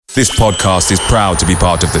This podcast is proud to be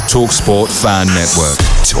part of the TalkSport Fan Network.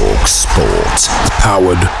 TalkSport.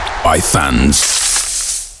 Powered by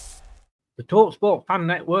fans. The TalkSport Fan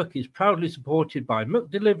Network is proudly supported by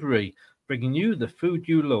McDelivery, bringing you the food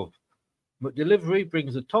you love. McDelivery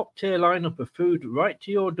brings a top-tier lineup of food right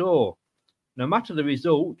to your door. No matter the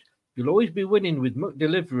result, you'll always be winning with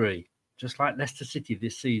McDelivery, just like Leicester City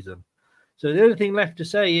this season. So the only thing left to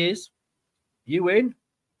say is, you win?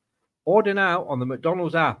 Order now on the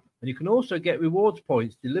McDonald's app, and you can also get rewards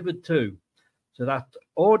points delivered too. So that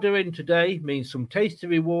ordering today means some tasty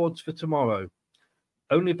rewards for tomorrow.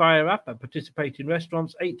 Only via app at participating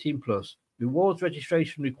restaurants, 18+. Rewards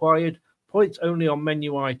registration required. Points only on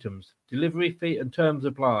menu items. Delivery fee and terms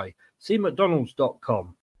apply. See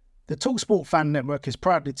mcdonalds.com. The TalkSport Fan Network is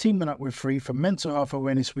proudly teaming up with Free for Mental Health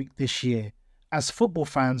Awareness Week this year. As football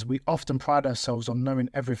fans, we often pride ourselves on knowing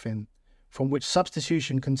everything, from which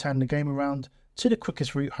substitution can turn the game around to the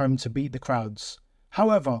quickest route home to beat the crowds.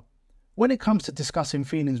 However, when it comes to discussing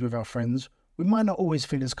feelings with our friends, we might not always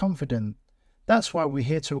feel as confident. That's why we're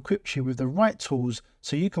here to equip you with the right tools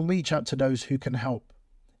so you can reach out to those who can help.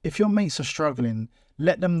 If your mates are struggling,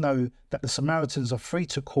 let them know that the Samaritans are free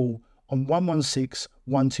to call on 116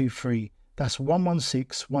 123. That's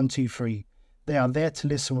 116 123. They are there to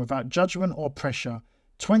listen without judgment or pressure,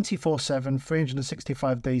 24/7,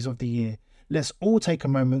 365 days of the year. Let's all take a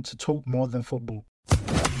moment to talk more than football.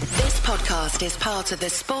 This podcast is part of the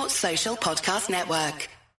Sports Social Podcast Network.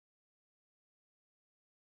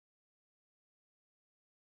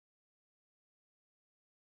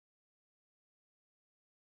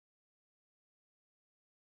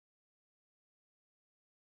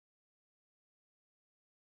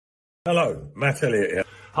 Hello, Matt Elliott here.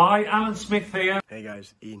 Hi, Alan Smith here. Hey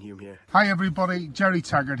guys, Ian Hume here. Hi everybody, Jerry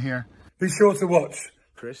Taggart here. Be sure to watch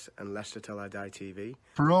Chris and Leicester Till I Die TV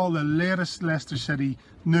for all the latest Leicester City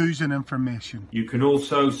news and information. You can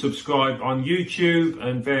also subscribe on YouTube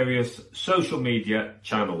and various social media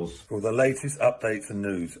channels. for the latest updates and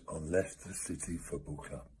news on Leicester City Football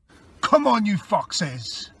Club. Come on, you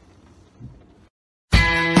foxes!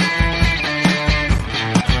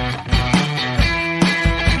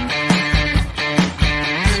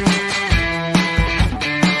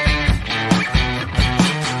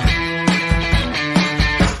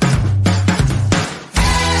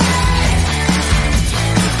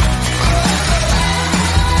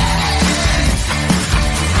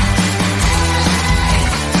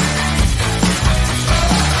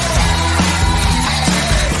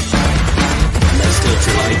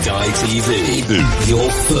 TV, your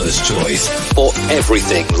first choice for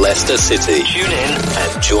everything Leicester City. Tune in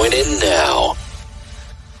and join in now.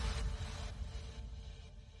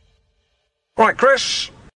 Right, Chris.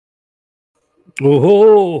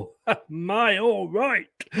 Oh, my, all right.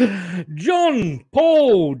 John,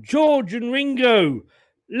 Paul, George and Ringo,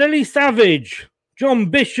 Lily Savage, John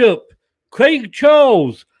Bishop, Craig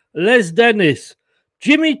Charles, Les Dennis,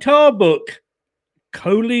 Jimmy Tarbuck,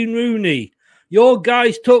 Colleen Rooney. Your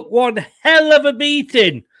guys took one hell of a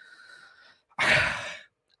beating.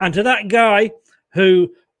 And to that guy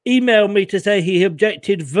who emailed me to say he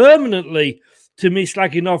objected vehemently to me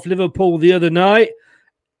slagging off Liverpool the other night,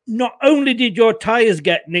 not only did your tyres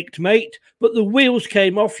get nicked, mate, but the wheels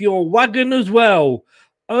came off your wagon as well.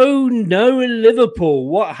 Oh no, Liverpool,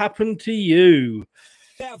 what happened to you?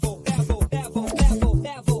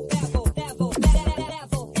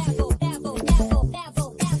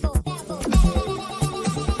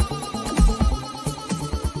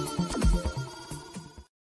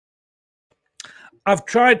 I've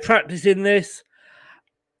tried practicing this.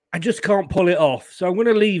 I just can't pull it off. So I'm going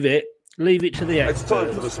to leave it to the experts. It's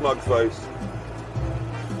time for the smug face.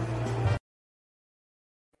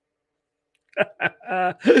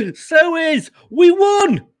 We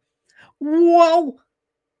won. Whoa.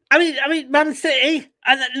 I mean, Man City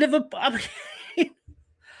and Liverpool. I mean,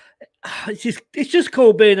 it's just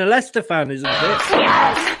called being a Leicester fan, isn't it?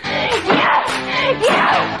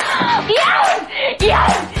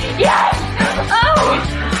 Yes!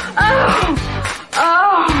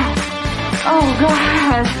 Oh, God.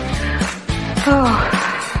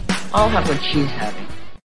 Oh, I'll have what she's having.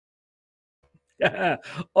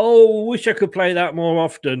 Oh, wish I could play that more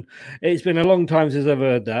often. It's been a long time since I've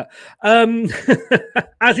heard that.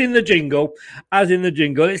 As in the jingle.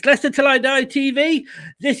 It's Leicester Till I Die TV.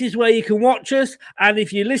 This is where you can watch us. And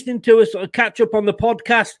if you're listening to us or catch up on the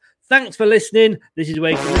podcast, thanks for listening. This is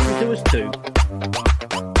where you can listen to us too.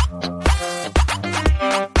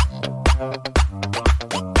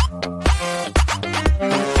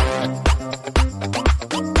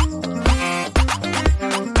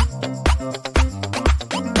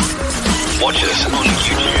 Watch us on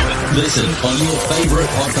YouTube Listen on your favourite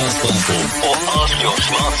podcast platform or ask your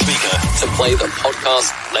smart speaker to play the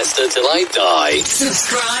podcast Leicester Till I Die.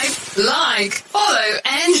 Subscribe, like, follow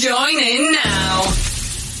and join in now.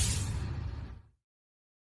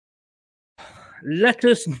 Let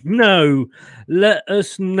us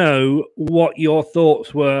know what your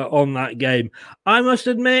thoughts were on that game. I must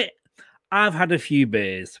admit, I've had a few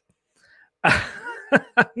beers.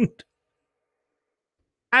 And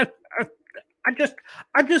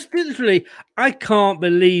I just literally, I can't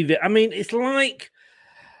believe it. I mean, it's like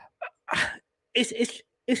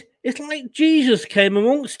like Jesus came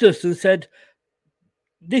amongst us and said,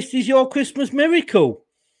 "This is your Christmas miracle."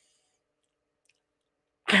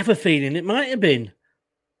 I have a feeling it might have been.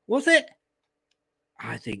 Was it?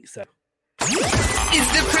 I think so.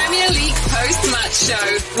 It's the Premier League post-match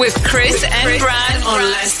show with Chris and Brad on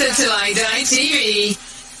Leicester Till I Die TV.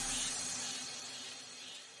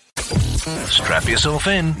 Strap yourself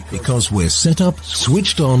in, because we're set up,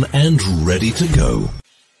 switched on, and ready to go.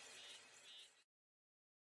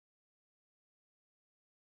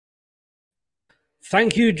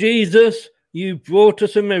 Thank you, Jesus. You brought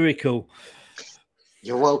us a miracle.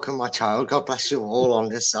 You're welcome, my child. God bless you all on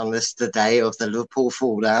this the day of the Liverpool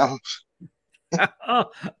fall down.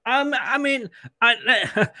 I mean,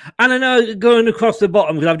 and I know going across the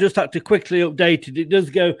bottom, because I've just had to quickly update it. It does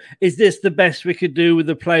go, is this the best we could do with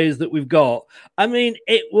the players that we've got? I mean,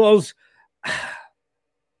 it was,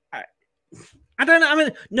 I don't know. I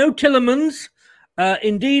mean, no Tielemans,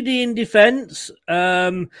 Ndidi in defence.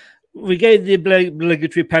 We gave the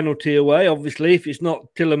obligatory penalty away. Obviously, if it's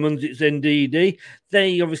not Tielemans, it's Ndidi.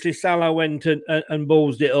 Then obviously Salah went and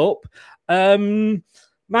ballsed it up.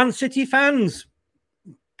 Man City fans,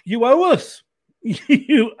 you owe us.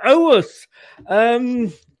 You owe us.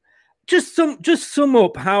 Just sum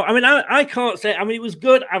up how. I mean, I can't say. I mean, it was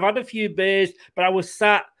good. I've had a few beers, but I was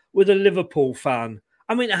sat with a Liverpool fan.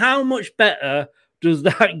 I mean, how much better does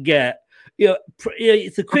that get?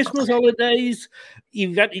 It's the Christmas holidays.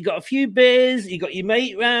 You got a few beers. You got your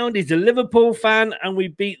mate round. He's a Liverpool fan, and we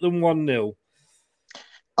beat them 1-0.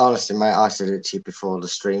 Honestly, mate, I said it to you before the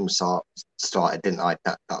stream started, didn't I?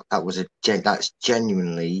 That's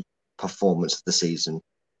genuinely performance of the season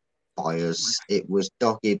by us. It was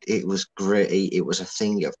dogged. It was gritty. It was a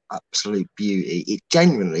thing of absolute beauty. It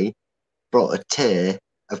genuinely brought a tear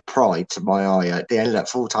of pride to my eye. At the end of that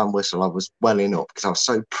full-time whistle, I was welling up because I was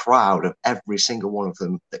so proud of every single one of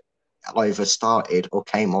them that either started or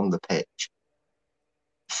came on the pitch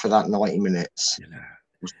for that 90 minutes. It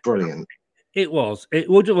was brilliant. It was.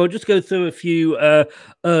 We'll just go through a few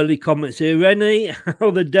early comments here. Rennie,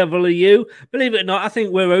 how the devil are you? Believe it or not, I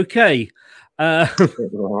think we're okay. All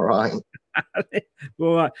right.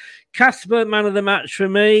 All right. Casper, man of the match for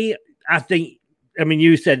me. I mean,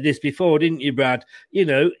 you said this before, didn't you, Brad? You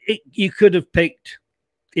know, you could have picked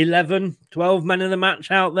 11, 12 men of the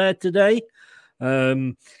match out there today.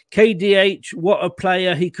 KDH, what a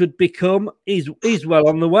player he could become. He's well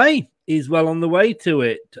on the way. He's well on the way to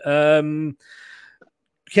it.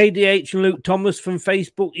 KDH and Luke Thomas from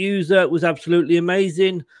Facebook user was absolutely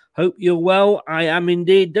amazing. Hope you're well. I am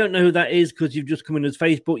indeed. Don't know who that is because you've just come in as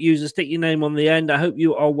Facebook user. Stick your name on the end. I hope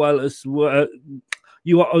you are well as well.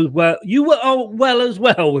 You are well. You are well as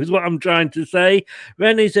well, is what I'm trying to say.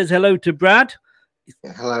 Rennie says hello to Brad.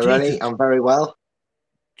 Hello, Jesus. Rennie. I'm very well.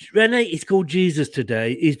 Rennie, it's called Jesus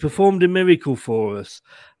today. He's performed a miracle for us.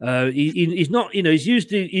 He's not, he's used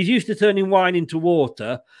to turning wine into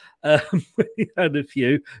water. He had a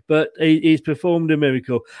few, but he's performed a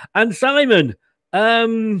miracle. And Simon,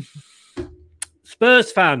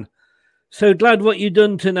 Spurs fan. So glad what you've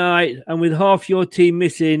done tonight, and with half your team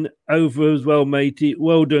missing over as well, matey.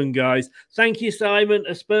 Well done, guys. Thank you, Simon.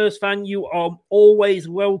 A Spurs fan, you are always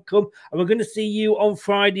welcome. And we're going to see you on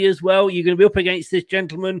Friday as well. You're going to be up against this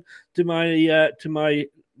gentleman to my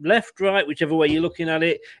left, right, whichever way you're looking at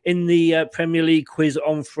it, in the Premier League quiz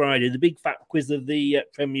on Friday, the big fat quiz of the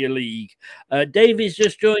Premier League. David's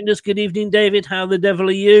just joined us. Good evening, David. How the devil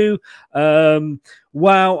are you?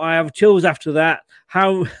 Wow, I have chills after that.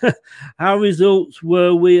 How results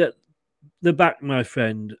were we at the back, my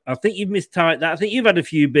friend? I think you've mistyped that. I think you've had a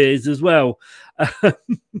few beers as well.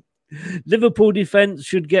 Liverpool defence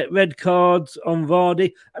should get red cards on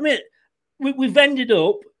Vardy. I mean, we've ended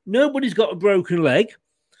up, nobody's got a broken leg.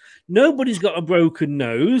 Nobody's got a broken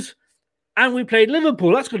nose. And we played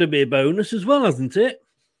Liverpool. That's going to be a bonus as well, hasn't it?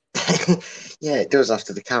 Yeah, it does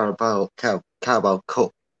after the Carabao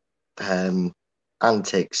Cup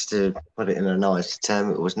antics, to put it in a nice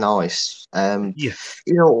term. It was nice. You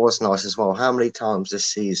know what was nice as well? How many times this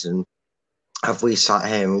season have we sat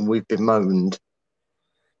here and we've bemoaned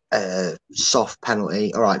soft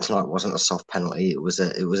penalty. All right, tonight wasn't a soft penalty. It was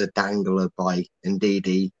a dangler by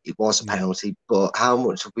Ndidi. It was a penalty, but how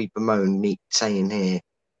much have we bemoaned me saying here?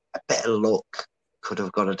 A bit of luck could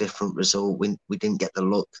have got a different result. We didn't get the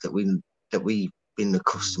luck that we've been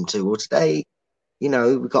accustomed to. Well, today, we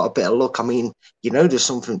got a bit of luck. I mean, there's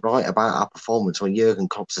something right about our performance when Jurgen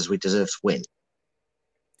Klopp says we deserve to win.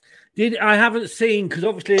 I haven't seen, because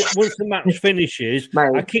obviously once the match finishes,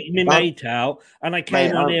 mate, I kicked my mate out and I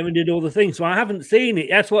came on here and did all the things. So I haven't seen it.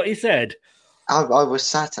 That's what he said. I was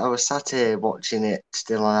sat here watching it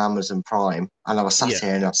still on Amazon Prime, and I was sat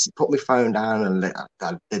here and I put my phone down and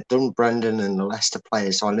they'd done Brendan and the Leicester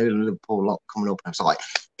players, so I knew the Liverpool lot coming up. And I was like,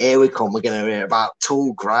 here we come. We're going to hear about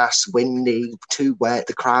tall grass, windy, too wet.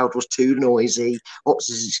 The crowd was too noisy. What's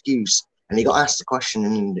his excuse? And he got asked the question,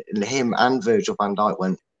 and him and Virgil van Dijk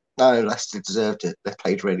went, no, Leicester deserved it. They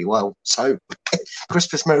played really well. So,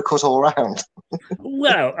 Christmas miracles all around.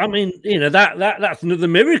 Well, I mean, that's another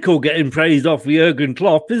miracle getting praised off Jurgen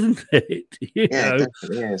Klopp, isn't it?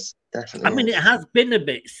 Definitely is. Definitely. I mean, it has been a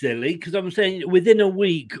bit silly because I'm saying within a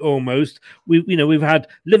week almost, we've had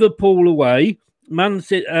Liverpool away, Man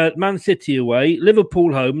City away,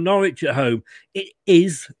 Liverpool home, Norwich at home. It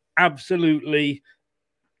is absolutely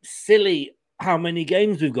silly how many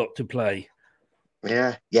games we've got to play.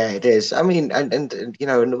 Yeah, it is. I mean, and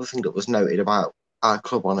another thing that was noted about our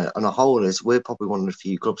club on a whole is we're probably one of the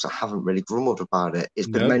few clubs that haven't really grumbled about it. It's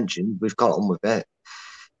been mentioned, we've got on with it,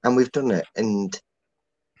 and we've done it. And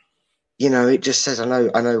it just says, I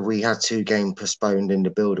know we had 2 games postponed in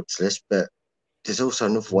the build-up to this, but there's also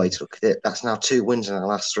another way to look at it. That's now 2 wins in our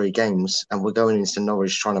last 3 games, and we're going into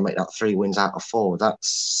Norwich trying to make that 3 wins out of 4.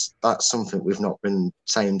 That's something we've not been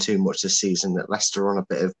saying too much this season, that Leicester are on a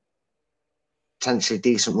bit of potentially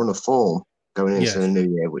decent run of form going into the new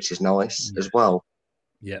year, which is nice as well.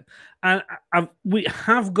 Yeah, and we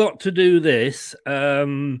have got to do this. I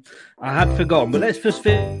had forgotten, but let's just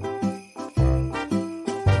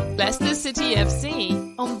Leicester City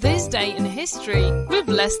FC on this day in history with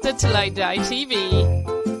Leicester Till I Die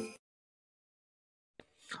TV.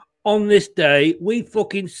 On this day, we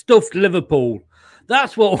fucking stuffed Liverpool.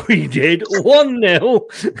 That's what we did.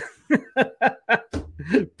 1-0.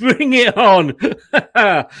 Bring it on.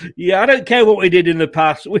 Yeah, I don't care what we did in the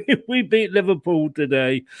past. We beat Liverpool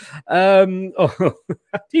today.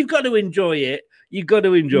 You've got to enjoy it. You've got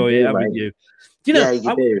to enjoy it, haven't you? Do you know,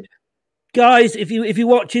 you do. Guys, if you're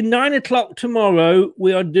watching 9:00 tomorrow,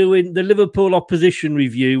 we are doing the Liverpool opposition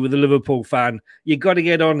review with a Liverpool fan. You got to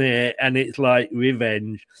get on here, and it's like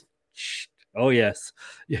revenge. Oh yes,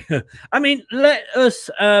 yeah. I mean, let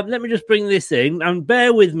me just bring this in and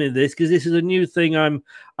bear with me this because this is a new thing I'm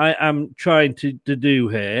trying to do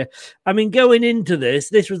here. I mean, going into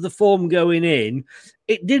this was the form going in.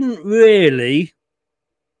 It didn't really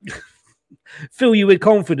fill you with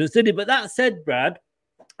confidence, did it? But that said, Brad,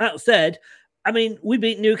 I mean, we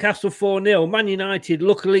beat Newcastle 4-0. Man United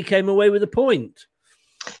luckily came away with a point.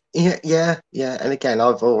 Yeah. And again,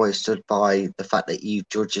 I've always stood by the fact that you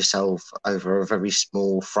judge yourself over a very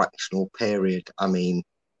small fractional period. I mean,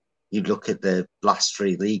 you look at the last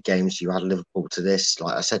 3 league games, you had Liverpool to this.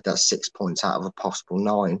 Like I said, that's 6 points out of a possible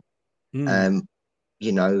 9. And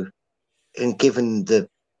given the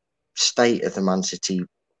state of the Man City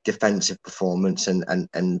defensive performance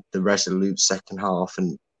and the resolute second half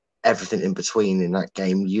and everything in between in that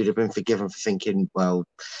game, you'd have been forgiven for thinking, well,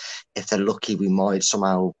 if they're lucky, we might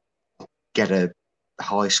somehow get a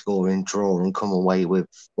high scoring draw and come away with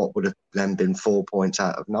what would have then been 4 points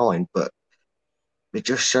out of 9. But it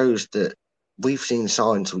just shows that we've seen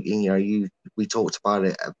signs. We talked about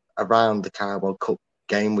it around the Carabao Cup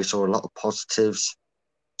game. We saw a lot of positives,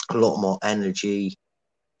 a lot more energy.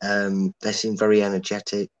 They seem very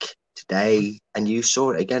energetic today, and you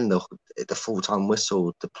saw it again. The full-time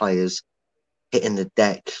whistle, the players hitting the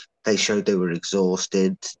deck. They showed they were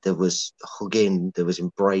exhausted. There was hugging, there was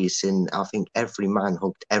embracing. I think every man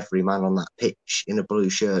hugged every man on that pitch in a blue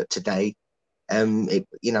shirt today. It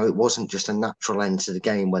wasn't just a natural end to the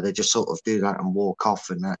game where they just sort of do that and walk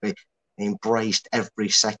off, and that they embraced every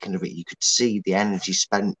second of it. You could see the energy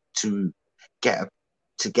spent to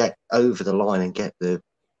get over the line and get the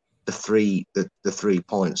 3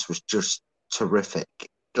 points was just terrific.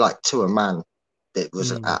 Like, to a man, it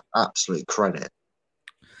was an absolute credit.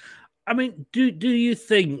 I mean, do you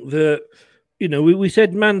think that, we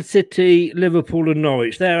said Man City, Liverpool and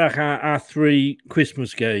Norwich, they're like our 3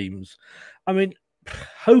 Christmas games. I mean,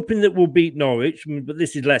 hoping that we'll beat Norwich, but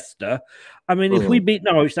this is Leicester. I mean, if we beat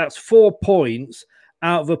Norwich, that's 4 points.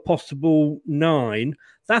 out of a possible 9.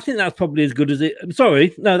 I think that's probably as good as it.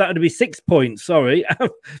 Sorry, no, that would be 6 points. Sorry.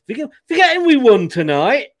 Forgetting we won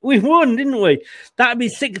tonight. We won, didn't we? That would be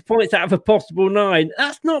 6 points out of a possible 9.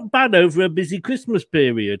 That's not bad over a busy Christmas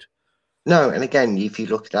period. No, and again, if you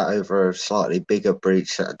look at that over a slightly bigger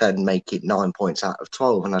breach, then make it 9 points out of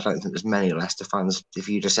 12. And I don't think there's many Leicester fans. If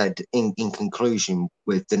you just said, in conclusion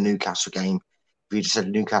with the Newcastle game, if you just said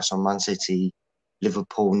Newcastle, Man City,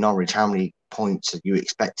 Liverpool, Norwich, how many points are you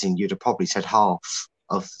expecting? You'd have probably said half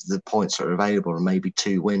of the points that are available and maybe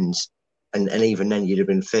 2 wins. And even then, you'd have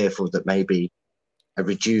been fearful that maybe a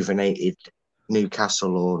rejuvenated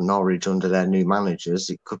Newcastle or Norwich under their new managers,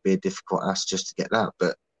 it could be a difficult ask just to get that.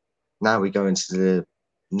 But now we go into the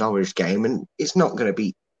Norwich game, and it's not going to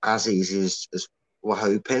be as easy as we're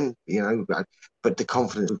hoping, but the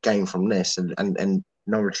confidence we've gained from this and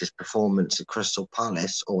Norwich's performance at Crystal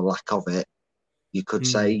Palace, or lack of it, you could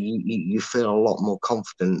say you feel a lot more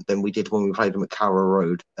confident than we did when we played them at Carrow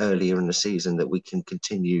Road earlier in the season, that we can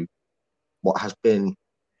continue what has been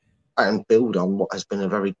and build on what has been a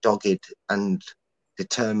very dogged and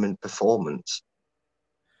determined performance.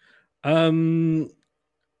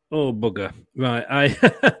 Oh, bugger. Right.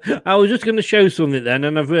 I was just going to show something then,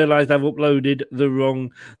 and I've realised I've uploaded the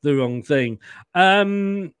wrong thing.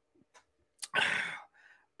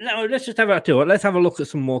 No, let's just have a tour. Let's have a look at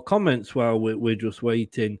some more comments while we're just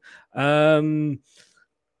waiting.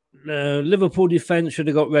 Liverpool defence should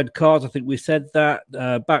have got red cards. I think we said that.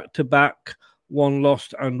 Back-to-back, 1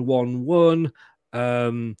 lost and 1 won.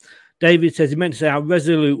 David says he meant to say how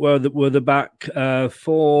resolute were the back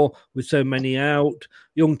 4 with so many out.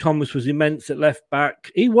 Young Thomas was immense at left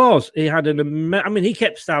back. He was. He had he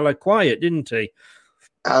kept Salah quiet, didn't he?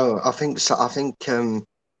 Oh, I think so. I think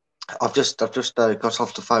I've just got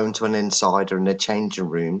off the phone to an insider in the changing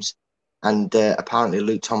rooms, and apparently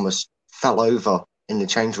Luke Thomas fell over in the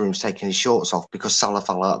changing rooms taking his shorts off because Salah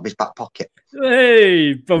fell out of his back pocket.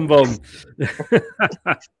 Hey, bum.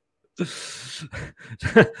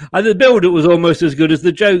 And the build-up was almost as good as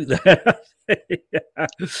the joke there.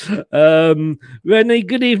 Rennie,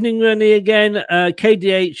 good evening, Rennie again.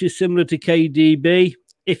 KDH is similar to KDB.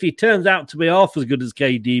 If he turns out to be half as good as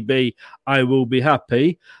KDB, I will be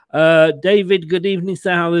happy. David, good evening,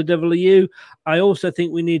 sir. How the devil are you? I also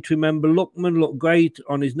think we need to remember Lookman looked great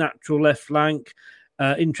on his natural left flank.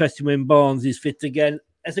 Interesting when Barnes is fit again.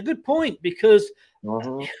 That's a good point, because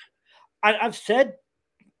I've said,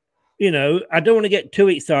 I don't want to get too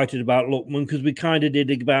excited about Lookman, because we kind of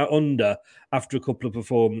did about under after a couple of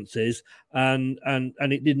performances, and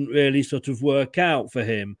it didn't really sort of work out for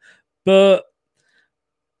him. But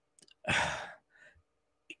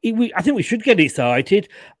I think we should get excited.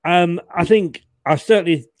 I think I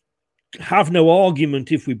certainly have no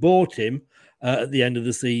argument if we bought him at the end of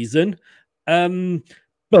the season.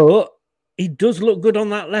 But he does look good on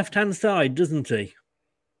that left-hand side, doesn't he?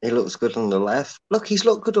 He looks good on the left. Look, he's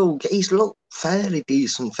looked good he's looked fairly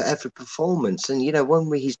decent for every performance. And,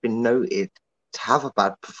 when he's been noted to have a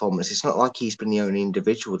bad performance, it's not like he's been the only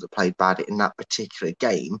individual that played bad in that particular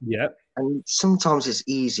game. Yeah. And sometimes it's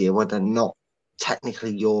easier when they're not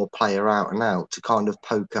technically your player out and out to kind of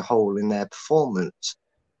poke a hole in their performance.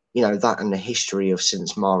 That and the history of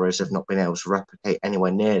since Mahrez have not been able to replicate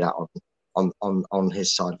anywhere near that on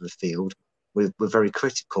his side of the field. We're very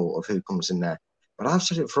critical of who comes in there. But I've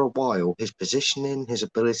said it for a while, his positioning, his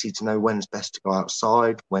ability to know when's best to go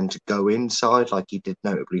outside, when to go inside, like he did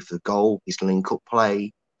notably for the goal, his link-up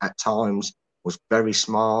play at times was very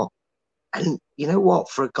smart. And you know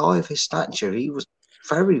what? For a guy of his stature, he was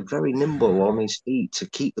very, very nimble on his feet to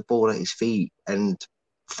keep the ball at his feet and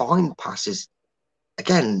find passes.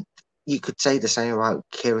 Again, you could say the same about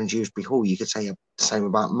Kieran Dewsbury-Hall. You could say the same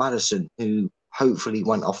about Maddison, who hopefully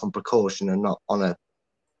went off on precaution and not on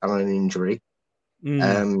an injury.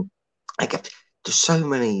 There's so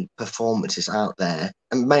many performances out there,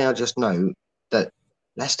 and may I just note that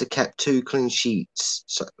Leicester kept 2 clean sheets,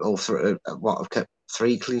 I've kept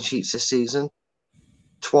 3 clean sheets this season.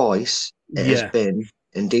 Twice it has been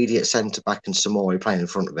Ndidi at centre back and Samori playing in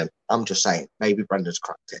front of him. I'm just saying, maybe Brendan's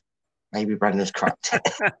cracked it.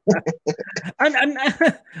 And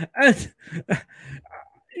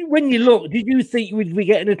when you look, did you think we'd be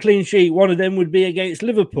getting a clean sheet? One of them would be against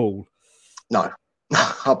Liverpool? No,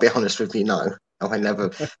 I'll be honest with you. No, I never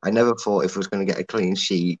thought if I was going to get a clean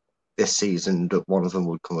sheet this season that one of them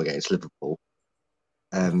would come against Liverpool.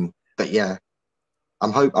 But yeah,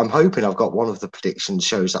 I'm hoping I've got one of the predictions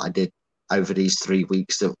shows that I did over these 3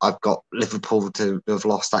 weeks that I've got Liverpool to have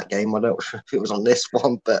lost that game. I don't know if it was on this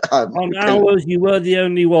one, but on ours, you were the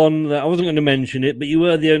only one that I wasn't going to mention it, but you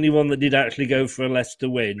were the only one that did actually go for a Leicester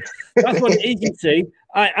win. That's what it is. You see,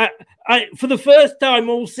 I for the first time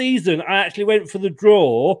all season, I actually went for the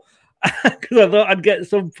draw because I thought I'd get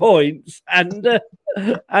some points, and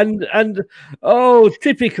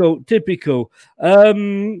typical.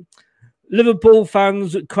 Liverpool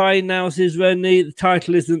fans crying now, says Rennie. The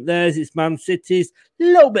title isn't theirs; it's Man City's. A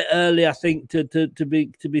little bit early, I think, to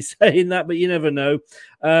be saying that, but you never know.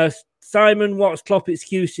 Simon, what's Klopp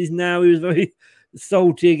excuses now? He was very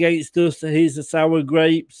salty against us. Here's the sour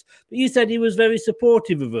grapes. But you said he was very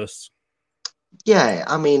supportive of us. Yeah,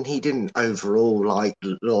 I mean, he didn't overall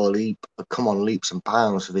come on leaps and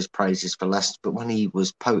bounds with his praises for Leicester. But when he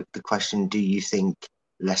was poked the question, do you think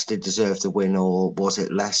Leicester deserved the win, or was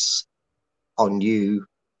it less on you?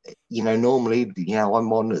 You know, normally, I'm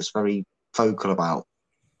one that's very vocal about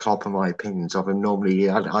Klopp and my opinions of him. Normally,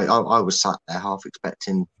 I was sat there half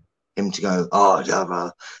expecting him to go, "Oh,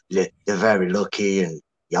 yeah, they're very lucky," and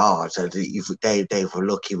so they were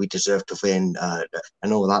lucky, we deserve to win,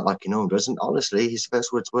 and all that, like doesn't. Honestly, his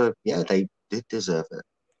first words were, "Yeah, they did deserve it."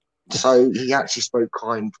 So he actually spoke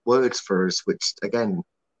kind words for us, which again,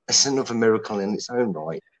 it's another miracle in its own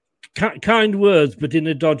right. Kind words, but in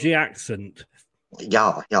a dodgy accent.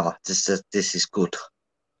 Yeah. This is good.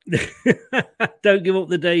 Don't give up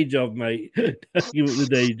the day job, mate. Don't give up the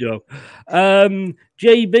day job.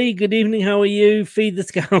 JB, good evening. How are you? Feed the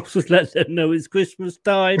Scousers. Let them know it's Christmas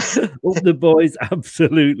time. Up the boys,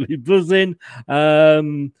 absolutely buzzing.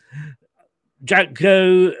 Jack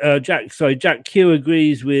Q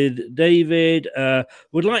agrees with David.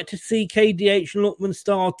 Would like to see KDH and Lookman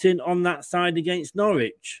starting on that side against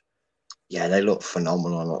Norwich. Yeah, they look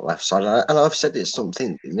phenomenal on that left side. And I've said it's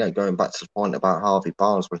something, going back to the point about Harvey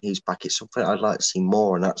Barnes when he's back, it's something I'd like to see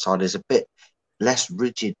more on that side. Is a bit less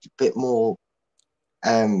rigid, a bit more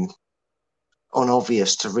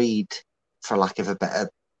unobvious to read, for lack of a better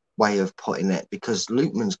way of putting it. Because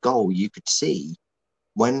Lookman's goal, you could see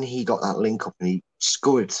when he got that link up and he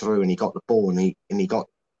scurried through and he got the ball and he got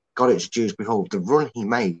it to Dewsbury Hall, the run he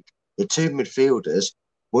made, the two midfielders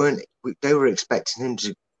they were expecting him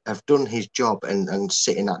to have done his job and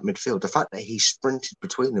sit in that midfield. The fact that he sprinted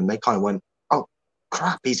between them, they kind of went, "Oh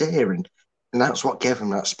crap, he's here," and that's what gave him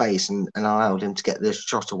that space and allowed him to get this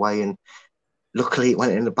shot away. And luckily, it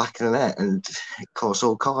went in the back of the net, and it caused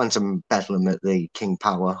all kinds of bedlam at the King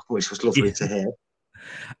Power, which was lovely to hear.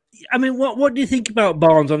 I mean, what do you think about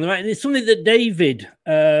Barnes on the right? And it's something that David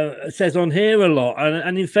says on here a lot.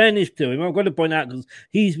 And in fairness to him, I've got to point out because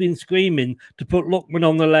he's been screaming to put Lookman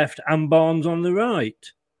on the left and Barnes on the right.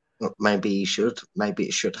 Maybe he should. Maybe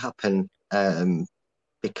it should happen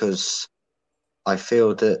because I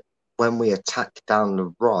feel that when we attack down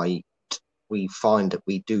the right, we find that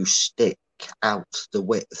we do stick out the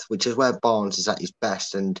width, which is where Barnes is at his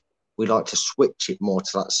best, and we like to switch it more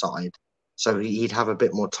to that side. So he'd have a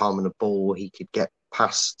bit more time on the ball. He could get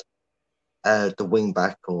past the wing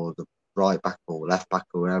back or the right back or left back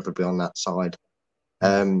or wherever be on that side.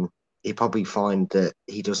 He'd probably find that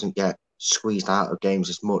he doesn't get squeezed out of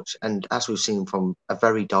games as much. And as we've seen from a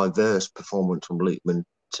very diverse performance from Lookman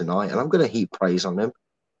tonight, and I'm going to heap praise on him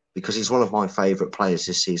because he's one of my favourite players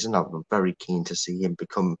this season. I'm very keen to see him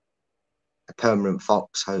become a permanent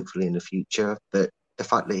Fox, hopefully in the future. But the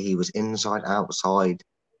fact that he was inside, outside,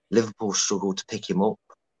 Liverpool struggled to pick him up.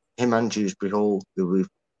 Him and Dewsbury Hall, who we're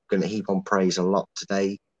going to heap on praise a lot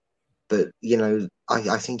today. But,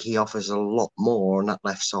 I think he offers a lot more on that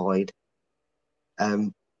left side.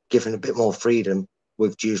 Given a bit more freedom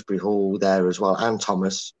with Dewsbury Hall there as well, and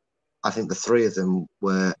Thomas. I think the three of them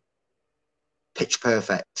were pitch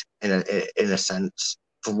perfect in a sense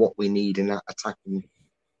for what we need in that attacking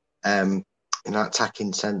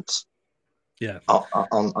sense. Yeah,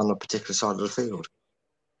 on a particular side of the field.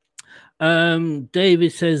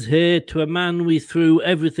 David says here, to a man, we threw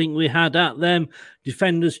everything we had at them.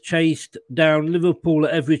 Defenders chased down Liverpool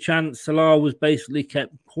at every chance. Salah was basically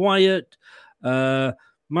kept quiet.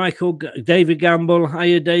 David Gamble,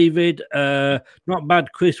 hiya David. Not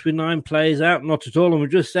bad, Chris, with 9 players out. Not at all. And we're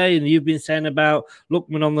just saying, you've been saying about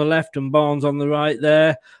Lookman on the left and Barnes on the right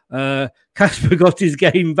there. Casper got his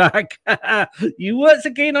game back. You weren't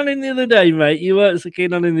so keen on him the other day, mate.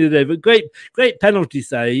 But great penalty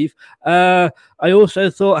save. I also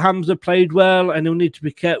thought Hamza played well and he'll need to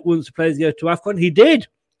be kept once the players go to AFCON. He did.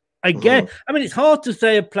 Again, I mean, it's hard to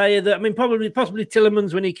say a player that, possibly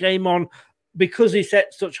Tielemans when he came on, because he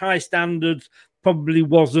set such high standards, probably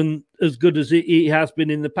wasn't as good as he has been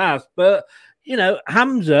in the past. But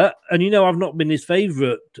Hamza, and I've not been his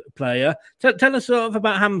favourite player. Tell us sort of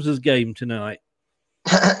about Hamza's game tonight.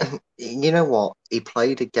 You know what? He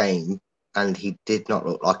played a game and he did not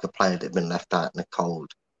look like a player that had been left out in the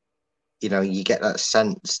cold. You get that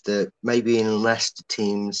sense that maybe in Leicester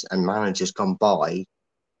teams and managers gone by,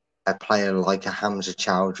 a player like a Hamza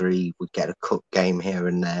Chowdhury would get a cup game here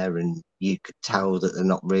and there, and you could tell that they're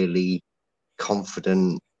not really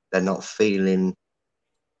confident. They're not feeling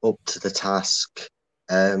up to the task.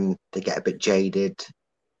 They get a bit jaded,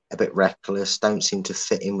 a bit reckless, don't seem to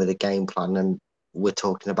fit in with a game plan. And we're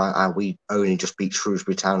talking about how we only just beat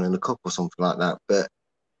Shrewsbury Town in the cup or something like that. But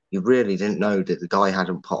you really didn't know that the guy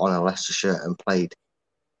hadn't put on a Leicester shirt and played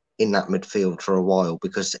in that midfield for a while,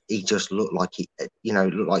 because he just looked like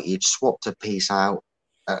he'd swapped a piece out,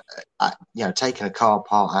 taken a car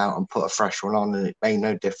part out and put a fresh one on, and it made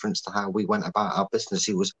no difference to how we went about our business.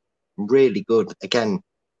 He was really good. Again,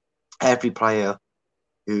 every player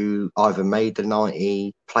who either made the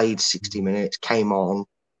 90, played 60 minutes, came on,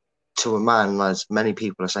 to a man, as many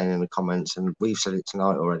people are saying in the comments, and we've said it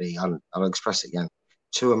tonight already, I'll express it again,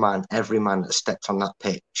 to a man, every man that stepped on that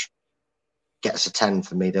pitch gets a 10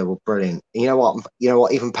 for me. They were brilliant. You know what?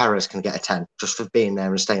 Even Perez can get a 10 just for being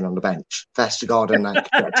there and staying on the bench. Vestergaard and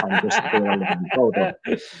that can get a 10 just for being on the bench. Hold on.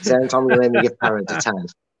 So every time we let me give Perez a 10.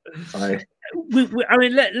 So.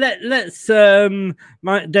 Let's.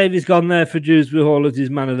 Mike Davies gone there for Dewsbury Hall as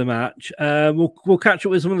his man of the match. We'll catch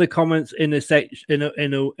up with some of the comments in a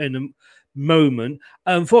moment.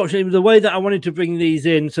 Unfortunately, the way that I wanted to bring these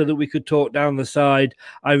in so that we could talk down the side,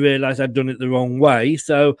 I realised I'd done it the wrong way.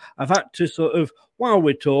 So I've had to sort of, while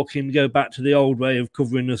we're talking, go back to the old way of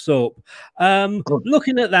covering us up.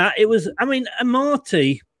 Looking at that, it was.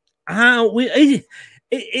 Amartey.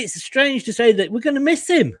 It's strange to say that we're going to miss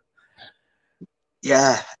him.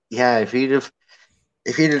 Yeah. If you'd have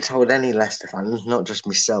told any Leicester fans, not just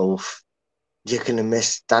myself, you're going to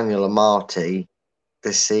miss Daniel Amartey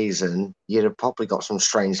this season, you'd have probably got some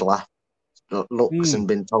strange looks and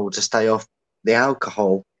been told to stay off the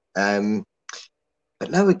alcohol. But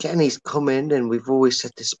no, again, he's come in, and we've always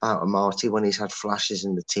said this about Amartey when he's had flashes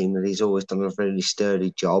in the team, that he's always done a really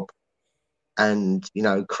sturdy job. And,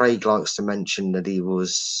 Craig likes to mention that he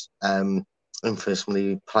was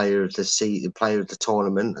infamously player of the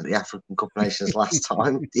tournament at the African Cup of Nations last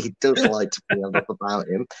time. He does like to bring up about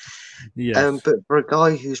him. Yes. But for a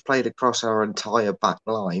guy who's played across our entire back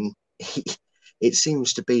line, it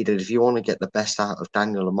seems to be that if you want to get the best out of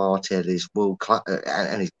Daniel Amartey at his world class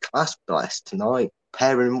and his class blessed tonight,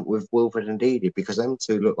 pair him with Wilfred Ndidi, because them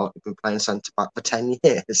two look like they've been playing centre back for 10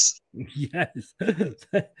 years. Yes, they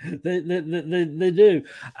do.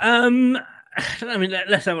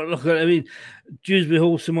 Let's have a look at Dewsbury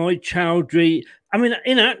Hall, Samoy, Chowdhury.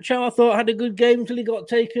 Inacho, I thought had a good game until he got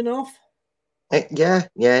taken off.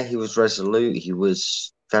 Yeah, he was resolute. He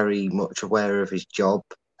was very much aware of his job.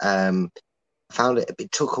 I found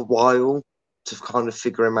it took a while to kind of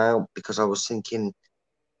figure him out, because I was thinking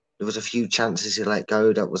there was a few chances he let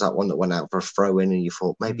go. That was that one that went out for a throw in, and you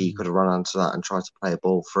thought maybe he could have run onto that and tried to play a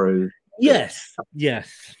ball through. Yes.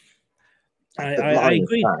 I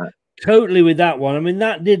agree totally with that one.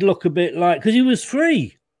 That did look a bit like, because he was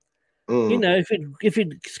free. If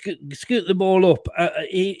he'd scoot the ball up,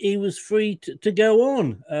 he was free to go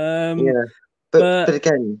on. But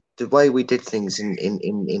again, the way we did things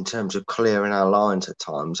in terms of clearing our lines at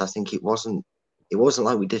times, I think it wasn't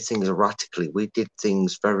like we did things erratically. We did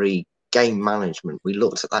things very game management. We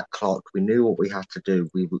looked at that clock. We knew what we had to do.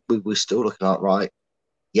 We were still looking like, right,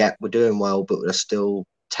 yeah, we're doing well, but there's still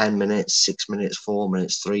 10 minutes, 6 minutes, 4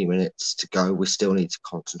 minutes, 3 minutes to go. We still need to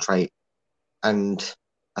concentrate. And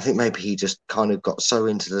I think maybe he just kind of got so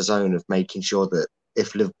into the zone of making sure that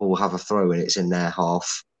if Liverpool have a throw and it's in their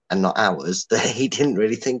half and not ours, that he didn't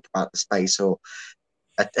really think about the space or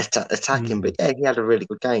attacking. But yeah, he had a really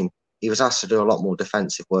good game. He was asked to do a lot more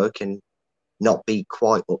defensive work and not be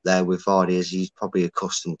quite up there with Vardy as he's probably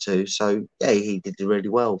accustomed to. So yeah, he did really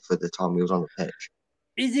well for the time he was on the pitch.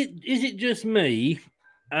 Is it just me?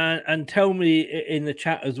 And tell me in the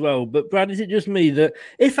chat as well. But Brad, is it just me that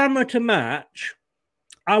if I'm at a match,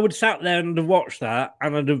 I would sat there and have watched that,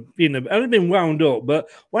 and I'd have been wound up. But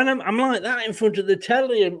when I'm like that in front of the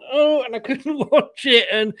telly, and I couldn't watch it.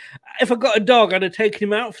 And if I got a dog, I'd have taken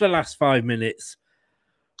him out for the last 5 minutes.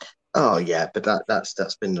 Oh yeah, but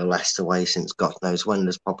that's been the Leicester way since God knows when.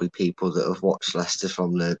 There's probably people that have watched Leicester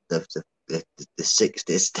from the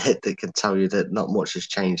 60s that can tell you that not much has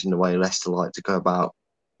changed in the way Leicester like to go about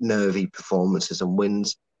nervy performances and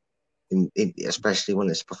wins, especially when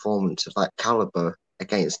it's a performance of that calibre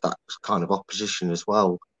against that kind of opposition as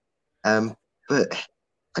well. But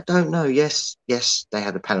I don't know. Yes, they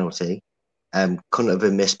had a penalty. Couldn't have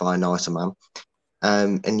been missed by a nicer man.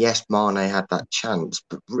 And yes, Mane had that chance,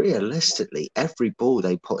 but realistically, every ball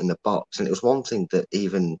they put in the box, and it was one thing that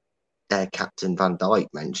even their captain Van Dijk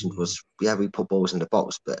mentioned was, yeah, we put balls in the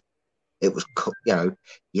box, but it was,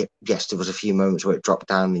 yes, there was a few moments where it dropped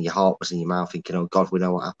down and your heart was in your mouth thinking, oh God, we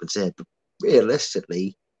know what happens here. But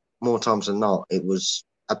realistically, more times than not, it was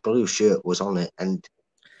a blue shirt was on it, and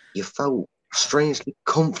you felt strangely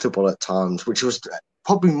comfortable at times, which was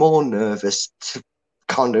probably more nervous to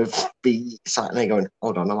kind of be sat there going,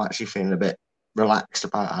 hold on, I'm actually feeling a bit relaxed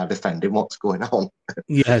about our defending, what's going on.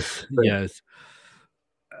 Yes.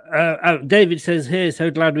 David says here,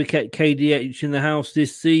 so glad we kept KDH in the house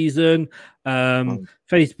this season.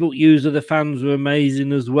 Facebook user, the fans were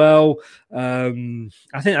amazing as well. I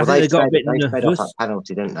think they got a bit nervous. They fed off that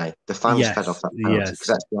penalty, didn't they? The fans fed off that penalty because,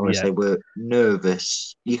 let's be honest, they were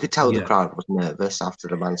nervous. You could tell the crowd was nervous after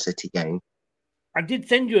the Man City game. I did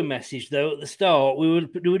send you a message though at the start. We were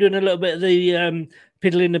doing a little bit of the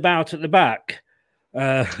piddling about at the back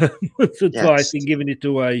once or twice and giving it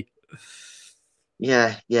away.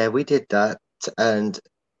 Yeah, we did that. And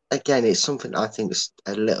again, it's something I think is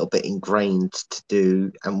a little bit ingrained to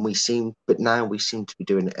do. And now we seem to be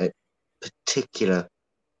doing it at particular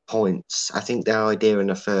points. I think the idea in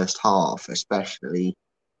the first half, especially,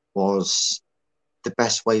 was the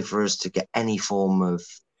best way for us to get any form of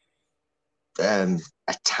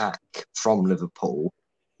attack from Liverpool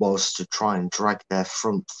was to try and drag their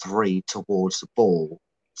front three towards the ball,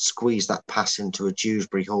 squeeze that pass into a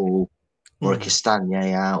Dewsbury Hall or a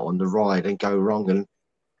Castagne out on the right and go wrong. And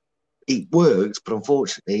it worked, but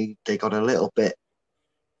unfortunately they got a little bit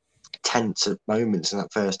tense at moments in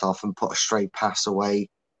that first half and put a straight pass away,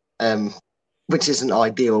 which isn't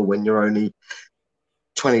ideal when you're only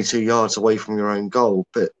 22 yards away from your own goal.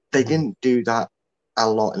 But they didn't do that a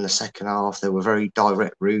lot in the second half. They were very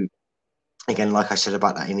direct route. Again, like I said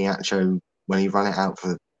about that Iheanacho, when he ran it out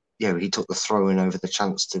for, he took the throw in over the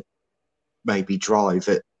chance to maybe drive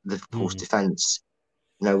at Liverpool's defence.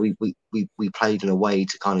 We played in a way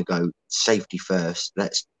to kind of go safety first.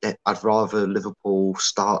 I'd rather Liverpool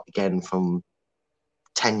start again from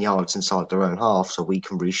 10 yards inside their own half so we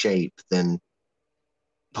can reshape than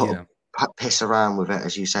piss around with it,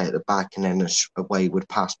 as you say, at the back, and then a wayward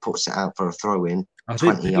pass puts it out for a throw in. I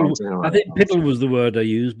think piddle was the word I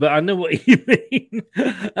used, but I know what you mean.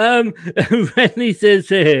 Rennie says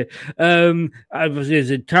here, there's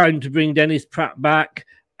a time to bring Dennis Pratt back.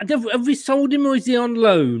 Have we sold him or is he on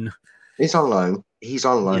loan? He's on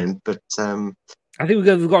loan. But I think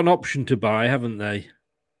we've got an option to buy, haven't they?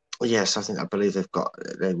 Yes, I believe they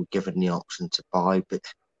were given the option to buy, but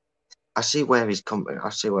I see where he's coming. I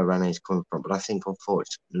see where Rene's coming from, but I think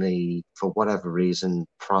unfortunately, for whatever reason,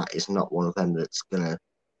 Pratt is not one of them that's gonna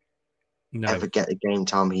ever get the game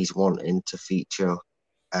time he's wanting to feature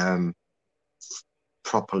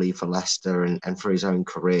properly for Leicester and for his own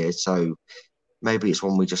career. So maybe it's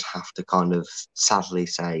one we just have to kind of sadly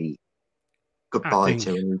say goodbye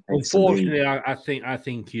to. Unfortunately, I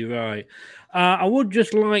think you're right. I would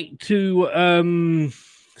just like to.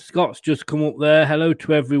 Scott's just come up there. Hello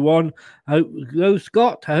to everyone. Hello,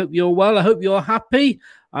 Scott. I hope you're well. I hope you're happy.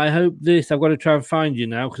 I hope this. I've got to try and find you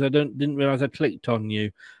now because I didn't realize I clicked on you.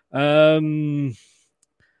 Where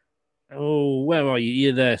are you?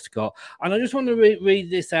 You're there, Scott. And I just want to read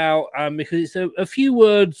this out because it's a few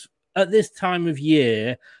words at this time of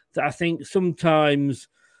year that I think sometimes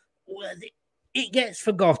it gets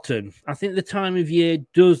forgotten. I think the time of year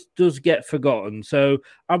does get forgotten. So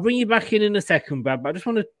I'll bring you back in a second, Brad, but I just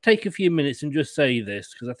want to take a few minutes and just say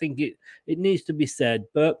this because I think it needs to be said.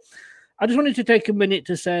 But I just wanted to take a minute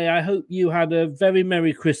to say I hope you had a very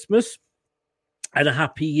Merry Christmas and a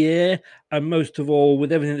happy year, and most of all,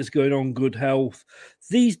 with everything that's going on, good health.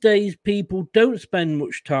 These days, people don't spend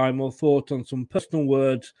much time or thought on some personal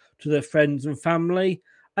words to their friends and family,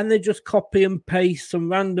 and they just copy and paste some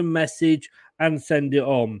random message and send it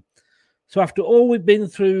on. So after all we've been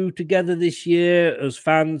through together this year as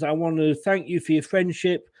fans, I want to thank you for your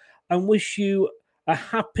friendship and wish you a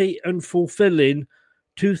happy and fulfilling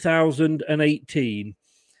 2018.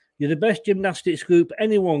 You're the best gymnastics group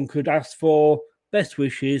anyone could ask for. Best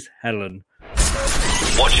wishes, Helen.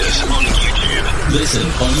 Watch us on YouTube. Listen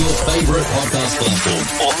on your favourite podcast platform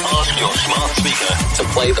or ask your smart speaker to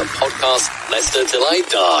play the podcast Leicester Till I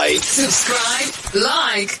Die. Subscribe,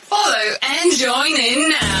 like, follow and join in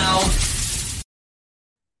now.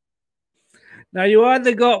 Now, you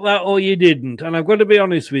either got that or you didn't, and I've got to be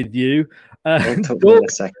honest with you. It took me a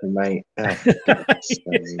second, mate.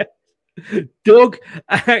 Doug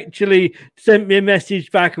actually sent me a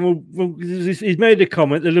message back, and he's made a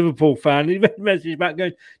comment, the Liverpool fan. He made a message back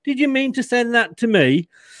going, "Did you mean to send that to me?"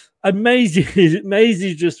 And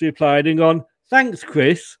Maisie's just replied and gone, "Thanks,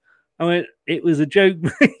 Chris." I went, "It was a joke,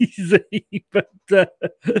 Maisie, but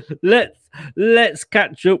let's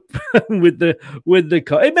catch up with the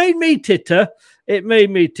It made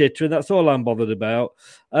me titter. And that's all I'm bothered about.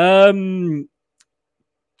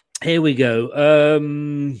 Here we go.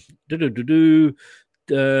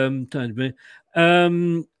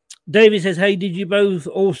 David says, "Hey, did you both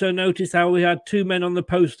also notice how we had two men on the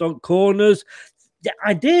post on corners?" Yeah,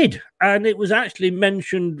 I did, and it was actually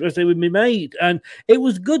mentioned as I say with my mate, and it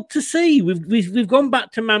was good to see. We've gone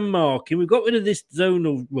back to man marking. We've got rid of this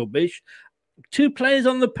zonal rubbish. Two players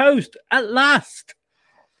on the post at last.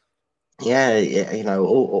 Yeah, you know,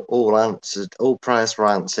 all answered, all prayers were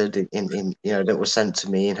answered in you know, that were sent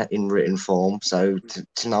to me in written form. So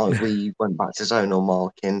tonight we went back to zonal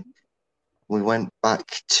marking. We went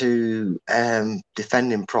back to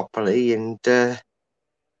defending properly, and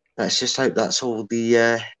let's just hope that's all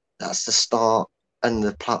that's the start and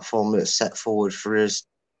the platform that's set forward for us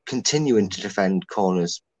continuing to defend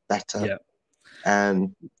corners better. Yeah.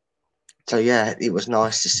 So yeah, it was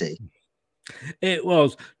nice to see. It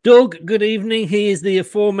was. Doug, good evening. He is the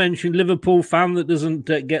aforementioned Liverpool fan that doesn't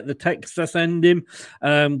get the text I send him.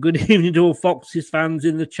 Good evening to all Foxes fans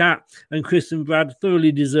in the chat. And Chris and Brad,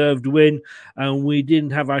 thoroughly deserved win. And we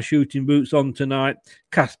didn't have our shooting boots on tonight.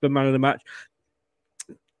 Casper, man of the match.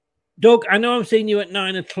 Doug, I know I'm seeing you at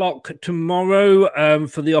 9 o'clock tomorrow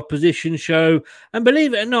for the opposition show. And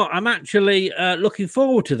believe it or not, I'm actually looking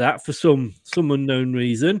forward to that for some unknown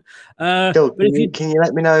reason. Doug, can you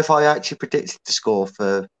let me know if I actually predicted the score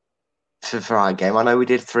for our game? I know we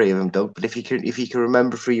did 3 of them, Doug, but if you can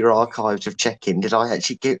remember through your archives of checking, did I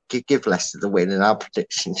actually give Leicester the win in our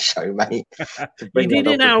prediction show, mate? You did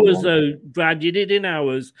in hours, though, Brad. You did in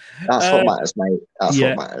hours. That's what matters, mate. That's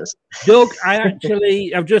what matters. Doug, I've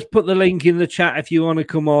just put the link in the chat if you want to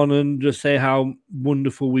come on and just say how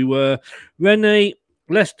wonderful we were. Renee,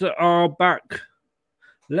 Leicester are back.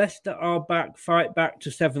 Fight back to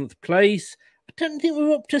 7th place. I don't think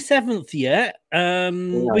we're up to 7th yet. We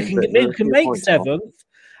can make 7th.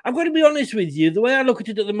 I've got to be honest with you. The way I look at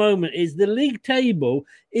it at the moment is the league table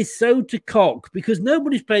is so to cock because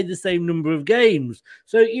nobody's played the same number of games.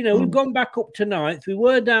 So, you know, we've gone back up to 9th. We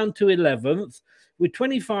were down to 11th with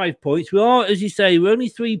 25 points. We are, as you say, we're only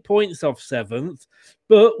 3 points off 7th,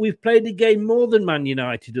 but we've played a game more than Man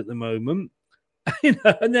United at the moment. You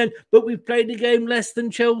know, but we've played a game less than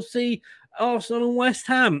Chelsea, Arsenal and West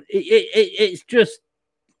Ham. It's just,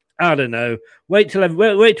 I don't know. Wait till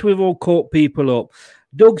we've all caught people up.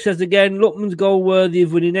 Doug says again, Lookman's goal worthy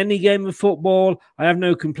of winning any game of football. I have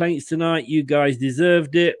no complaints tonight. You guys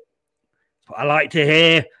deserved it. That's what I like to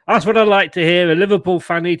hear. That's what I like to hear. A Liverpool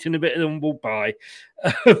fan eating a bit of humble pie.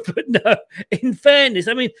 But no, in fairness,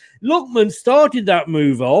 I mean, Lookman started that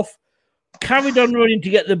move off, carried on running to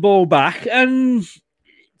get the ball back, and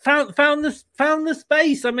found the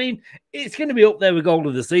space. I mean, it's going to be up there with goal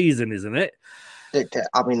of the season, isn't it?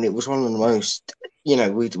 I mean, it was one of the most. You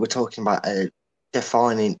know, we're talking about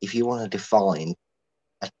defining. If you want to define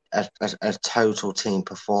a total team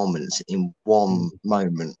performance in one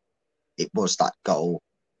moment, it was that goal.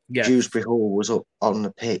 Yes. Dewsbury Hall was up on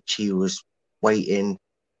the pitch. He was waiting.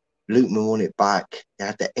 Lookman won it back. They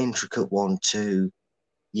had the intricate 1-2.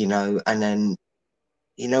 You know, and then,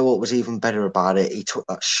 you know what was even better about it? He took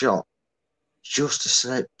that shot just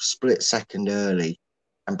a split second early.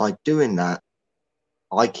 And by doing that,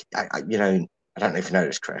 I you know, I don't know if you know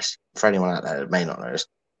this, Chris. For anyone out there that may not know this,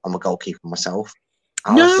 I'm a goalkeeper myself.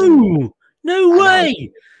 No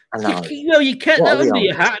way. I know. You kept that under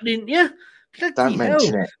your hat, didn't you? Don't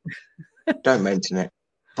mention it. Don't mention it.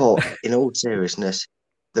 But in all seriousness,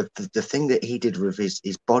 the thing that he did with his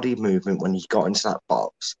body movement when he got into that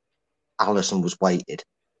box, Alisson was weighted.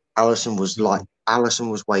 Alisson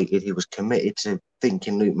was weighted. He was committed to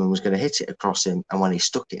thinking Lookman was going to hit it across him. And when he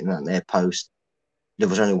stuck it in that near post, there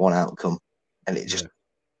was only one outcome. And it just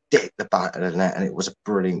dipped the back of the net. And it was a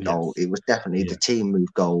brilliant goal. It was definitely the team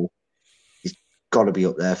move goal. He's got to be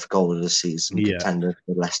up there for goal of the season contender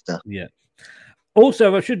for Leicester. Yeah.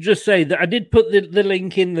 Also, I should just say that I did put the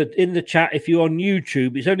link in the chat if you're on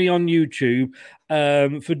YouTube. It's only on YouTube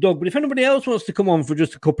for Doug. But if anybody else wants to come on for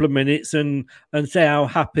just a couple of minutes and say how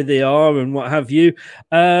happy they are and what have you.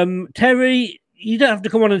 Terry, you don't have to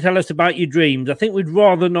come on and tell us about your dreams. I think we'd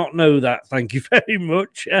rather not know that. Thank you very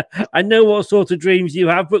much. I know what sort of dreams you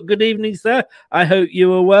have, but good evening, sir. I hope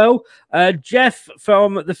you are well. Jeff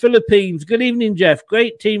from the Philippines. Good evening, Jeff.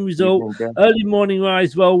 Great team result. Early morning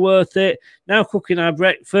rise, well worth it. Now cooking our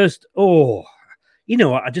breakfast. Oh, you know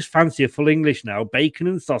what? I just fancy a full English now. Bacon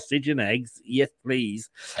and sausage and eggs. Yes, please.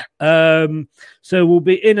 So we'll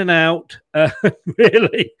be in and out.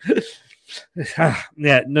 Really.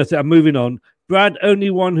 Yeah, nothing. I'm moving on. Brad,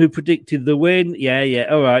 only one who predicted the win. Yeah.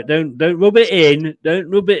 All right. Don't rub it in. Don't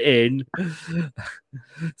rub it in.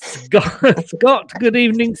 Scott, good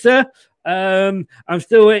evening, sir. I'm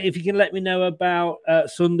still waiting. If you can let me know about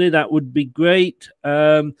Sunday, that would be great.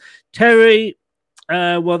 Terry,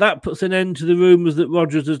 well, that puts an end to the rumours that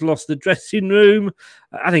Rodgers has lost the dressing room.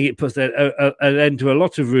 I think it puts an end to a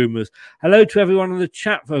lot of rumours. Hello to everyone on the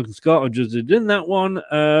chat, folks. Scott Rodgers has done that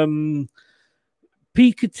one.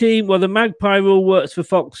 Pika team, well, the Magpie rule works for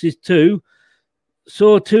Foxes too.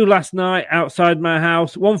 Saw 2 last night outside my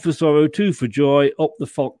house. 1 for sorrow, 2 for joy. Up the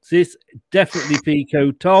Foxes. Definitely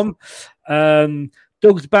Pico, Tom.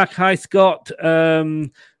 Doug's back. Hi, Scott.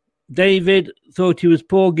 David thought he was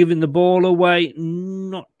poor giving the ball away.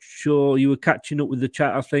 Not sure. You were catching up with the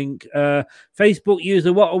chat, I think. Facebook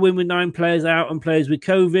user, what a win with 9 players out and players with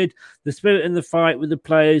COVID. The spirit and the fight with the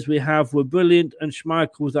players we have were brilliant, and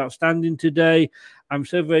Schmeichel was outstanding today. I'm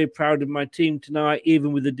so very proud of my team tonight,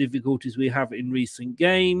 even with the difficulties we have in recent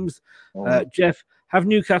games. Jeff, have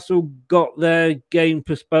Newcastle got their game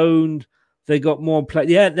postponed? They got more play.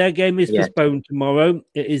 Yeah, their game is postponed tomorrow.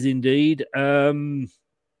 It is indeed.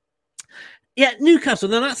 Yeah, Newcastle.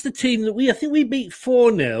 Now that's the team that I think we beat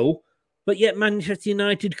 4-0, but yet Manchester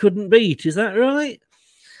United couldn't beat. Is that right?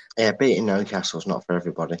 Yeah, beating Newcastle's not for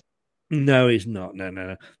everybody. No, it's not.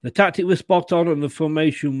 No. The tactic was spot on, and the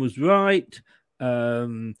formation was right.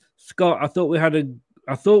 Scott, I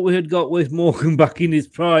thought we had got Wes Morgan back in his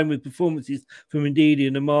prime with performances from Ndidi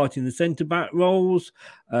and Amati in the centre back roles.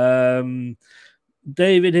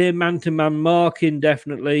 David here, man-to-man marking,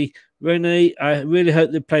 definitely. Renee, I really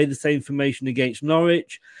hope they play the same formation against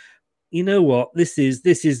Norwich. You know what? This is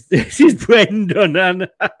Brendan, and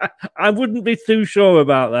I wouldn't be too sure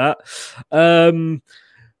about that.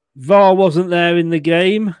 VAR wasn't there in the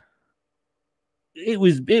game. It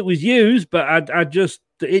was used, but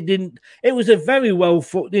it didn't. It was a very well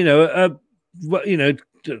foot. The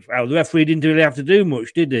referee didn't really have to do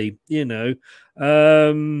much, did he?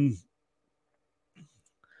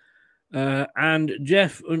 And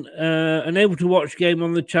Jeff, unable to watch game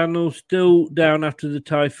on the channel, still down after the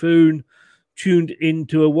typhoon, tuned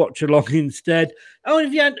into a watch along instead. Oh,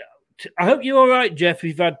 I hope you're all right, Jeff, if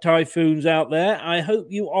you've had typhoons out there. I hope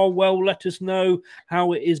you are well. Let us know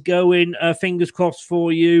how it is going. Fingers crossed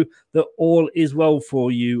for you that all is well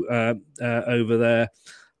for you over there.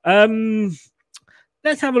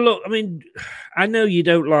 Let's have a look. I mean, I know you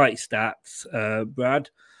don't like stats, Brad,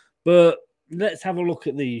 but let's have a look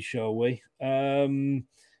at these, shall we? I'm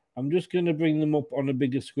just going to bring them up on a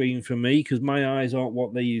bigger screen for me because my eyes aren't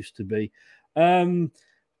what they used to be.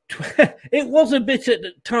 It was a bit at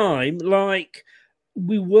the time like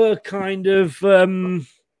we were kind of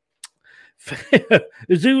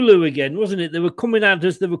Zulu again, wasn't it? They were coming at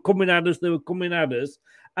us.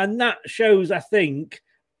 And that shows, I think,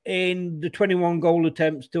 in the 21 goal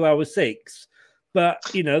attempts to our 6. But,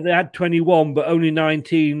 they had 21, but only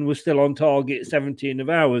 19 were still on target, 17 of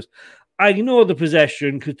ours. I ignore the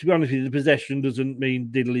possession because, to be honest with you, the possession doesn't mean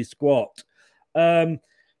diddly squat.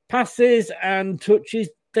 Passes and touches,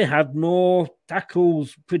 they had more.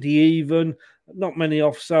 Tackles, pretty even. Not many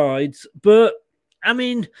offsides. But, I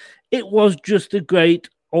mean, it was just a great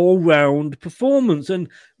all-round performance. And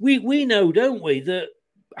we know, don't we, that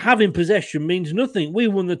having possession means nothing. We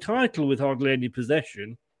won the title with hardly any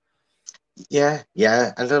possession. Yeah,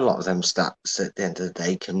 and a lot of them stats at the end of the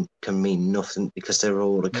day can mean nothing because they're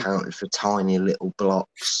all accounted for tiny little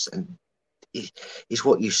blocks, and it's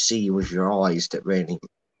what you see with your eyes that really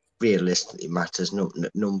realistically matters.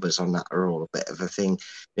 Numbers on that are all a bit of a thing.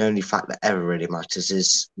 The only fact that ever really matters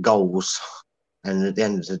is goals, and at the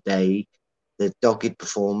end of the day, the dogged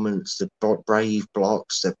performance, the brave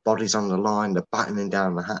blocks, the bodies on the line, the battening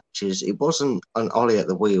down the hatches. It wasn't an Ollie at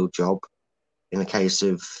the wheel job in the case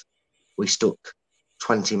of we stuck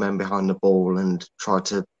 20 men behind the ball and tried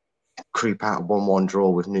to creep out a 1-1 draw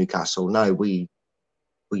with Newcastle. No, we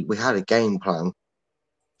had a game plan.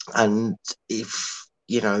 And if,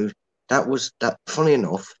 that was that, funny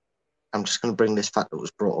enough, I'm just going to bring this fact that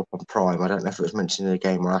was brought up on Prime. I don't know if it was mentioned in the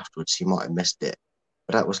game or afterwards. You might have missed it.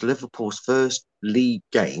 But that was Liverpool's first league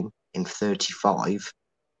game in 35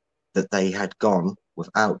 that they had gone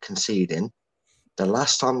without conceding The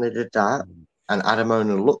last time they did that, and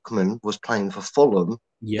Adamola Lookman was playing for Fulham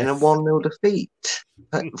in a 1-0 defeat.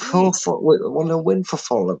 1-0 win for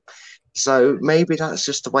Fulham. So maybe that's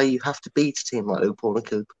just the way you have to beat a team like Liverpool and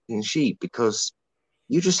keep a clean sheet, because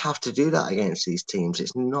you just have to do that against these teams.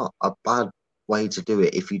 It's not a bad way to do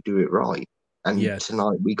it if you do it right. And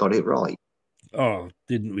tonight we got it right. Oh,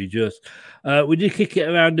 didn't we just? We did kick it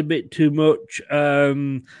around a bit too much.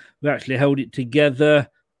 We actually held it together.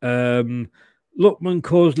 Lookman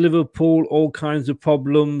caused Liverpool all kinds of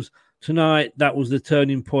problems. Tonight, that was the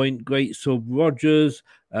turning point. Great sub, Rodgers.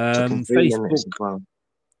 Facebook,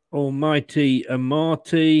 Almighty and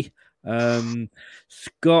Marty.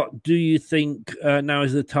 Scott, do you think now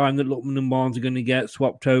is the time that Lookman and Barnes are going to get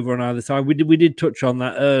swapped over on either side? We did touch on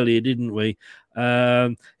that earlier, didn't we?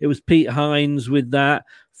 It was Pete Hines with that.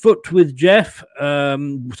 Foot with Jeff.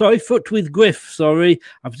 Foot with Griff. Sorry.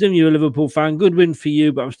 I presume you're a Liverpool fan. Good win for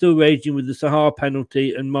you, but I'm still raging with the Sahar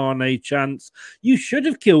penalty and Mane chance. You should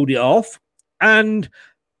have killed it off. And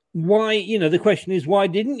why, the question is, why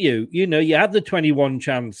didn't you? You had the 21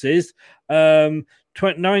 chances.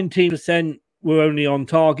 19% were only on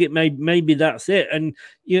target. Maybe that's it. And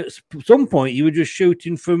at some point, you were just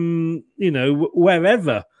shooting from,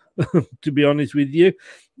 wherever, to be honest with you.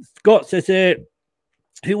 Scott says here,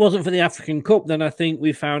 if it wasn't for the African Cup, then I think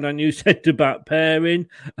we found our new centre-back pairing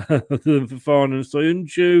for Fofana and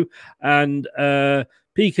Soyuncu. And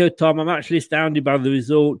Pico Tom, I'm actually astounded by the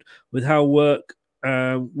result with how weak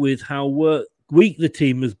the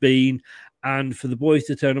team has been, and for the boys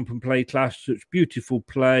to turn up and play class, such beautiful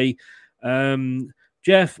play.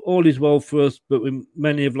 Jeff, all is well for us, but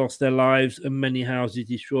many have lost their lives and many houses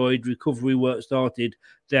destroyed. Recovery work started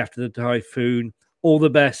day after the typhoon. All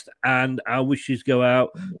the best, and our wishes go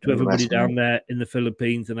out to everybody down there in the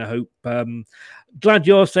Philippines. And I hope, glad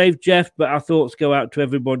you're safe, Jeff, but our thoughts go out to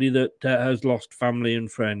everybody that has lost family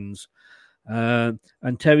and friends. And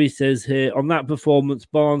Terry says here, on that performance,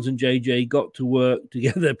 Barnes and JJ got to work to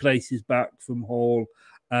get their places back from Hall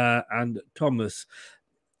and Thomas.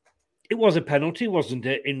 It was a penalty, wasn't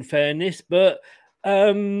it, in fairness, but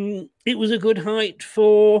it was a good height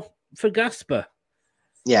for Gasper.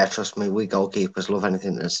 Yeah, trust me, we goalkeepers love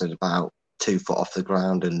anything that's about 2 foot off the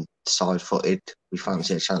ground and side-footed. We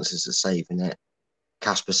fancy our chances of saving it.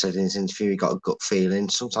 Casper said in his interview he got a gut feeling.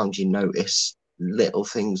 Sometimes you notice little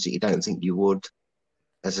things that you don't think you would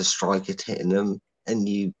as a striker hitting them, and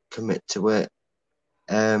you commit to it.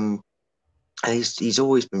 And he's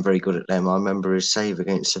always been very good at them. I remember his save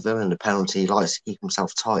against Seville in the penalty. He likes to keep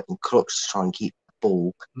himself tight and clutch to try and keep the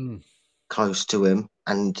ball close to him.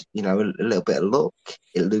 And, a little bit of luck.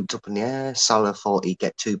 It looped up in the air. Salah thought he'd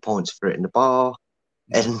get 2 points for it in the bar.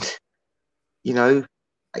 And, how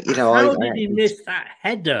did he miss that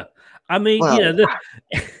header? I mean, I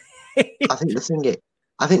think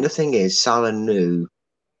the thing is, Salah knew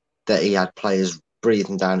that he had players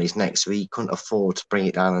breathing down his neck, so he couldn't afford to bring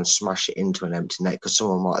it down and smash it into an empty net, because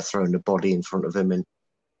someone might have thrown the body in front of him and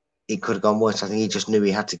it could have gone worse. I think he just knew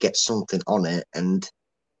he had to get something on it, and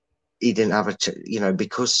he didn't have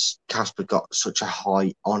because Casper got such a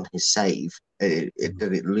high on his save, that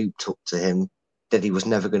it looped up to him, that he was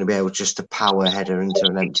never going to be able just to power header into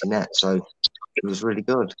an empty net. So it was really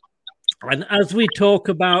good. And as we talk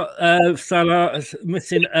about Salah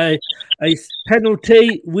missing a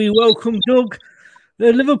penalty, we welcome Doug,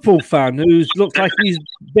 the Liverpool fan, who looks like he's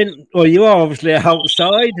been, well, you are obviously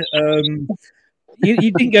outside.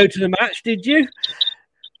 You didn't go to the match, did you?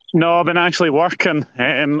 No, I've been actually working.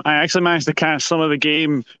 I actually managed to catch some of the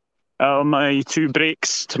game on my 2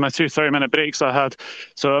 breaks, to my 2 30-minute breaks I had.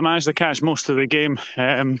 So I managed to catch most of the game.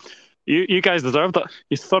 You guys deserved it.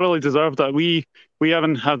 You thoroughly deserved it. We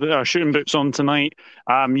haven't had our shooting boots on tonight.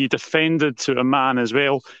 You defended to a man as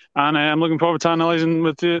well. And I'm looking forward to analysing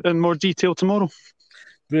with you in more detail tomorrow.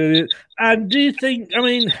 Brilliant. And do you think,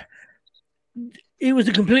 it was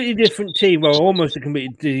a completely different team, well, almost a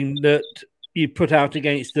completely team that you put out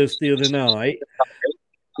against us the other night.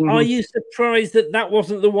 Mm-hmm. Are you surprised that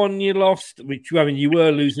wasn't the one you lost? Which, you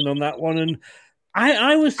were losing on that one. And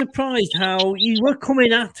I was surprised how you were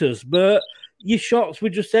coming at us, but your shots, we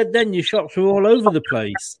just said then, your shots were all over the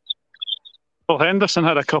place. Well, Henderson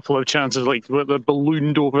had a couple of chances, like with the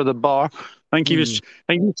ballooned over the bar. I think he was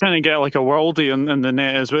trying to get like a worldie in the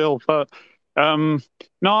net as well. But no,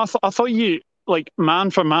 I thought you, like,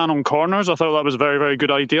 man for man on corners, I thought that was a very, very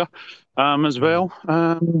good idea as well.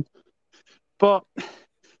 But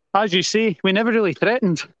as you see, we never really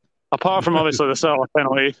threatened, apart from obviously the Salah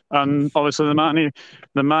penalty and obviously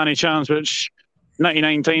the Mane chance, which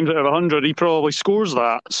 99 times out of 100 he probably scores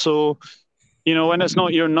that. So you know, when it's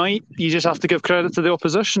not your night, you just have to give credit to the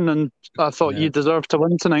opposition, and I thought you deserved to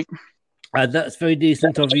win tonight. That's very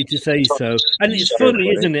decent of you to say so. And it's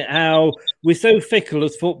funny, isn't it, how we're so fickle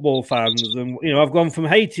as football fans. And, you know, I've gone from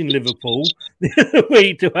hating Liverpool the other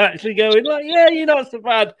week to actually going, like, yeah, you're not so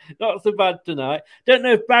bad tonight. Don't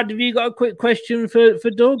know if, Brad, have you got a quick question for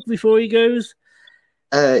Doug before he goes?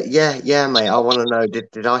 Yeah, mate. I want to know,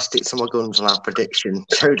 did I stick to my guns on our prediction?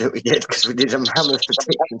 So that we did, because we did a mammoth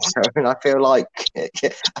prediction show, and I feel like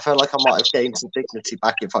I might have gained some dignity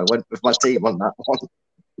back if I went with my team on that one.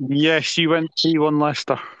 Yes, you went 3-1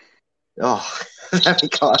 Leicester. Oh, let me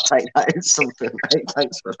take that as something, mate.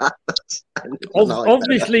 Thanks for that.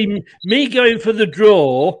 Obviously, me going for the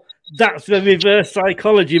draw, that's the reverse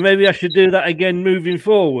psychology. Maybe I should do that again moving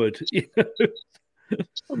forward.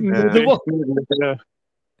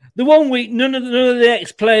 The one week, none of the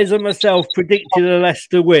ex-players and myself predicted a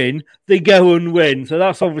Leicester win. They go and win. So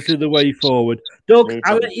that's obviously the way forward. Doug,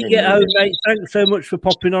 I'll let you get home, mate. Thanks so much for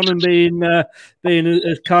popping on and being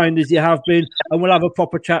as kind as you have been. And we'll have a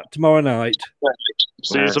proper chat tomorrow night.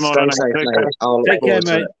 See you tomorrow night. Take care,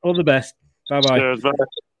 mate. All the best. Bye-bye. Cheers, bye.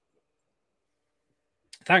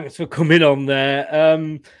 Thanks for coming on there.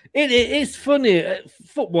 It is funny.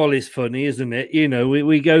 Football is funny, isn't it? You know,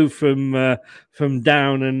 we go from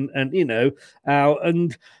down and you know out,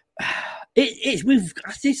 and this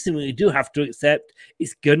thing we do have to accept.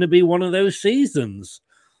 It's going to be one of those seasons.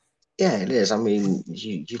 Yeah, it is. I mean,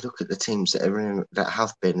 you look at the teams that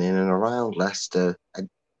have been in and around Leicester, in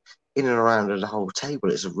and around the whole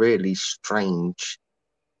table. It's a really strange.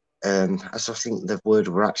 As I think the word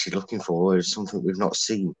we're actually looking for is something we've not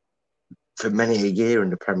seen for many a year in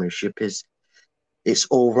the Premiership, is it's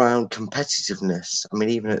all-round competitiveness. I mean,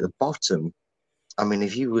 even at the bottom, I mean,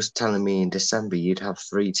 if you was telling me in December you'd have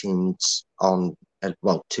two teams on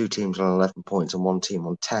 11 points and one team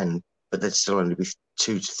on 10, but there'd still only be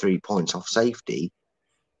 2 to 3 points off safety,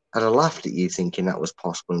 I'd have laughed at you thinking that was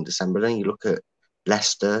possible in December. Then you look at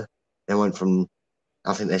Leicester, they went from,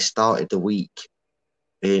 I think they started the week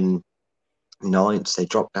in 9th, they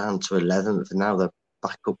dropped down to 11th, and now they're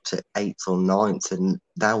back up to 8th or 9th, and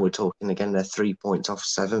now we're talking again, they're 3 points off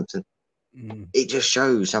 7th, and it just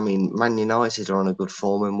shows. I mean, Man United are on a good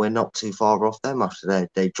form, and we're not too far off them after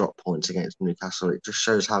they dropped points against Newcastle. It just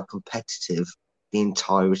shows how competitive the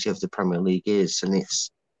entirety of the Premier League is, and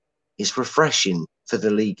it's refreshing for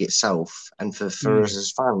the league itself and for us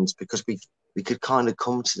as fans, because we could kind of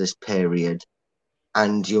come to this period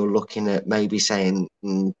and you're looking at maybe saying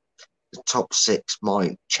the top 6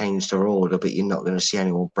 might change their order, but you're not going to see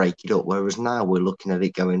anyone break it up. Whereas now we're looking at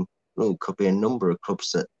it going, it could be a number of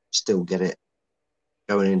clubs that still get it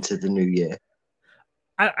going into the new year.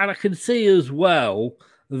 And I can see as well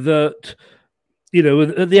that, you know,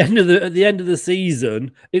 at the end of the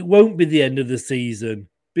season, it won't be the end of the season,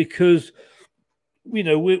 because, you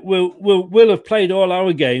know, we'll have played all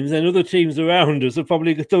our games, and other teams around us have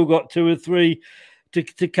probably still got 2 or 3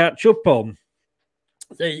 to catch up on.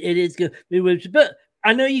 So it is good. But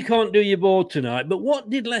I know you can't do your board tonight, but what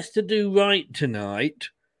did Leicester do right tonight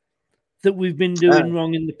that we've been doing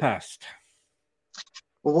wrong in the past?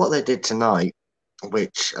 Well, what they did tonight,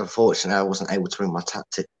 which unfortunately I wasn't able to bring my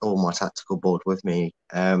tactical board with me,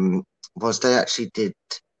 was they actually did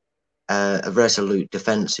a resolute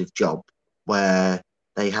defensive job where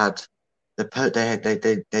they decided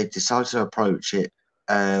to approach it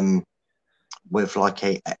with like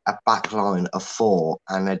a back line of 4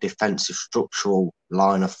 and a defensive structural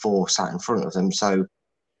line of 4 sat in front of them. So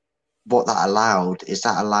what that allowed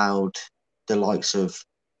the likes of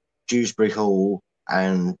Dewsbury Hall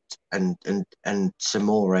and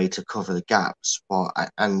Samore to cover the gaps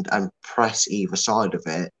and press either side of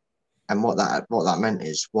it. And what that meant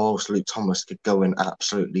is, whilst Luke Thomas could go and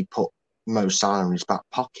absolutely put Mo Salah in his back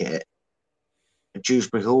pocket,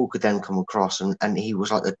 Dewsbury Hall could then come across and he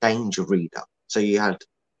was like the danger reader. So you had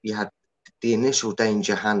the initial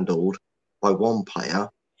danger handled by one player,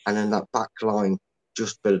 and then that back line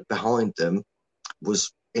just behind them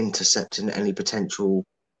was intercepting any potential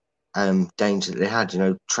danger that they had. You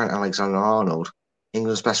know, Trent Alexander-Arnold,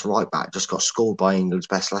 England's best right back, just got scored by England's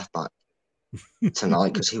best left back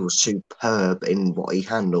tonight because he was superb in what he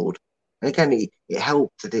handled. And again, it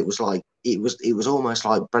helped that it was almost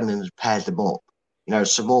like Brendan had paired them up. You know,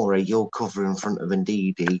 Samore, you'll cover in front of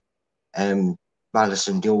Ndidi.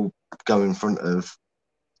 Maddison, you'll go in front of,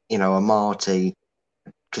 you know, Amati.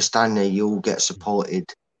 Castagna, you'll get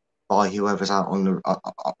supported by whoever's out on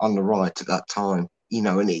the right at that time. You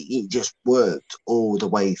know, and it just worked all the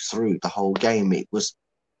way through the whole game. It was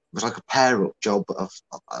like a pair-up job of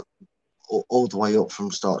all the way up from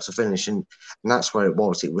start to finish, and that's where it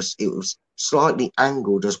was. It was slightly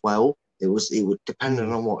angled as well. It would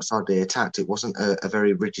depending on what side they attacked. It wasn't a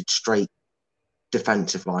very rigid, straight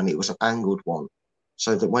defensive line. It was an angled one,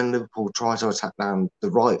 so that when Liverpool tried to attack down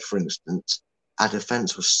the right, for instance, our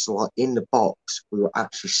defence was in the box. We were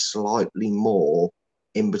actually slightly more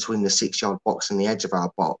in between the 6-yard box and the edge of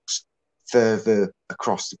our box, further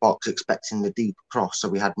across the box, expecting the deep cross, so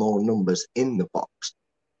we had more numbers in the box,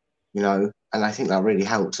 and I think that really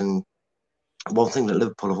helped. And one thing that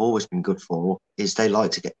Liverpool have always been good for is they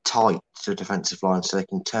like to get tight to the defensive line so they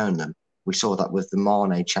can turn them. We saw that with the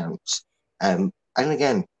Mane chance. And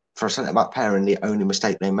again, for a centre-back pairing, the only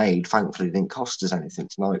mistake they made, thankfully, didn't cost us anything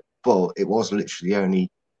tonight, but it was literally the only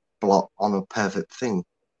block on a perfect thing.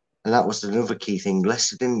 And that was another key thing.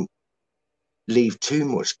 Leicester didn't leave too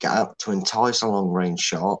much gap to entice a long-range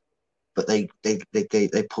shot, but they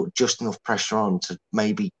put just enough pressure on to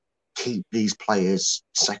maybe keep these players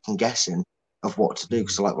second-guessing of what to do.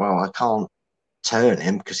 Because I can't turn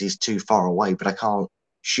him because he's too far away, but I can't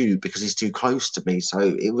shoot because he's too close to me. So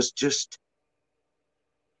it was just,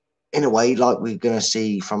 in a way, like we're going to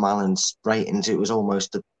see from Alan's ratings, it was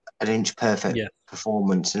almost an inch-perfect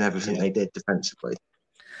performance in everything they did defensively.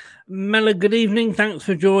 Mella, good evening. Thanks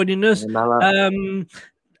for joining us.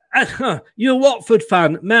 You're a Watford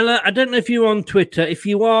fan. Mella, I don't know if you're on Twitter. If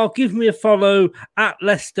you are, give me a follow at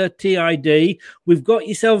Leicester TID. We've got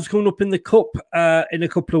yourselves coming up in the Cup in a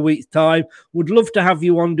couple of weeks' time. Would love to have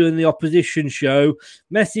you on doing the opposition show.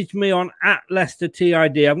 Message me on at Leicester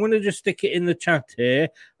TID. I'm going to just stick it in the chat here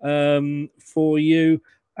for you.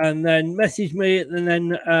 And then message me, and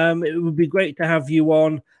then it would be great to have you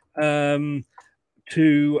on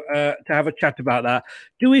to have a chat about that.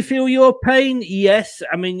 Do we feel your pain? Yes.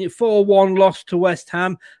 I mean, 4-1 loss to West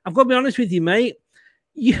Ham. I've got to be honest with you, mate.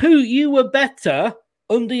 You were better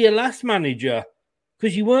under your last manager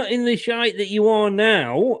because you weren't in the shite that you are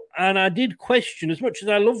now. And I did question, as much as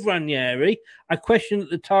I love Ranieri, I questioned at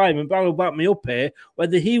the time, and Barry will back me up here,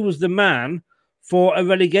 whether he was the man for a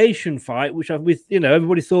relegation fight, which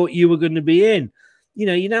everybody thought you were going to be in.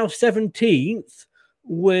 You're now 17th.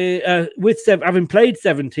 Having played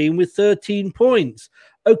 17 with 13 points.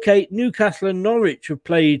 Okay, Newcastle and Norwich have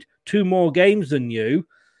played 2 more games than you,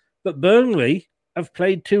 but Burnley have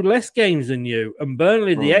played 2 less games than you. And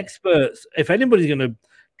Burnley, the experts, if anybody's going to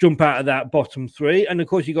jump out of that bottom 3, and of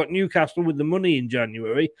course you got Newcastle with the money in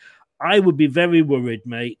January, I would be very worried,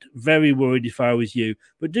 mate. Very worried if I was you.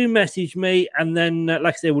 But do message me, and then,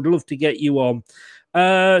 like I say, would love to get you on.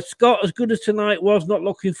 Scott, as good as tonight was, not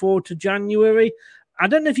looking forward to January. I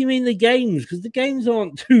don't know if you mean the games, because the games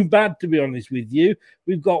aren't too bad, to be honest with you.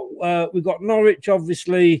 We've got Norwich,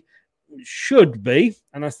 obviously, should be,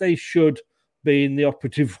 and I say should be in the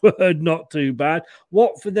operative word, not too bad.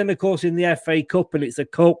 Watford, then, of course, in the FA Cup, and it's a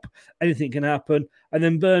cup, anything can happen. And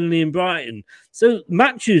then Burnley and Brighton. So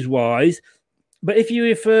matches-wise, but if you're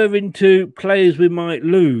referring to players we might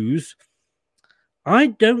lose, I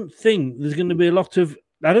don't think there's going to be I don't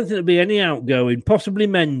think there'll be any outgoing. Possibly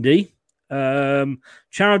Mendy.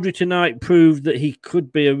 Chowdhury tonight proved that he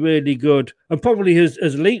could be a really good, and probably has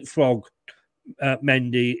leapfrogged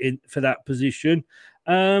Mendy for that position.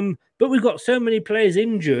 But we've got so many players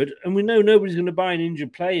injured, and we know nobody's going to buy an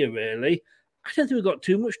injured player, really. I don't think we've got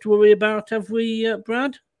too much to worry about, have we,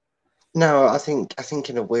 Brad? No, I think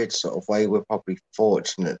in a weird sort of way, we're probably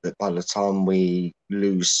fortunate that by the time we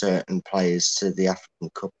lose certain players to the African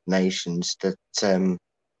Cup Nations, that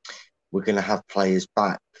we're going to have players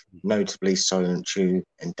back, notably Soyuncu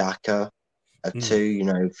and Daka are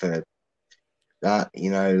 2, for that.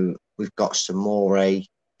 We've got Samore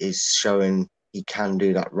is showing he can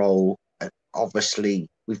do that role. Obviously,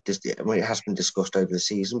 it has been discussed over the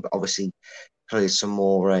season, but obviously plays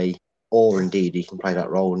Samore, or indeed he can play that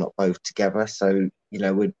role, not both together. So,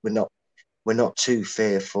 we're not too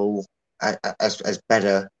fearful as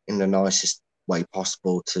better in the nicest way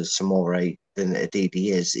possible to Samore than Adidi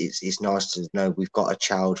is. It's nice to know we've got a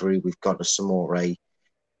Chowdhury, we've got a Samore,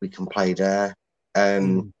 we can play there.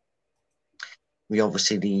 We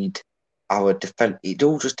obviously need our defense. It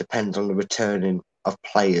all just depends on the returning of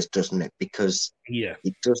players, doesn't it? Because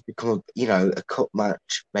it does become a cup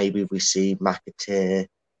match. Maybe we see McAteer,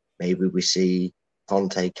 maybe we see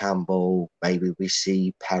Fonte Campbell, maybe we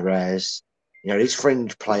see Perez. These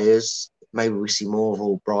fringe players. Maybe we see more of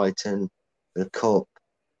Albrighton, the cup.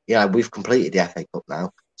 We've completed the FA Cup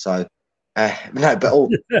now, so no. But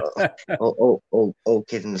all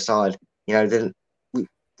kidding aside, the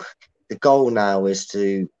goal now is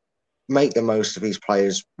to make the most of these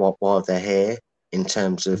players while they're here, in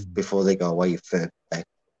terms of before they go away for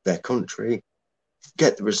their country,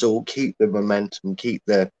 get the result, keep the momentum, keep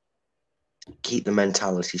the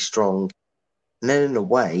mentality strong, and then in a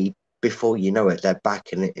way, before you know it, they're back.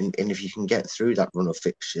 And if you can get through that run of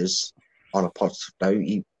fixtures on a positive note,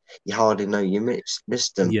 you hardly know you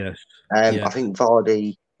missed them. Yes. I think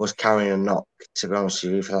Vardy was carrying a knock, to be honest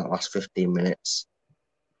with you, for that last 15 minutes.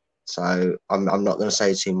 So I'm not going to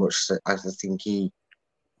say too much. I think he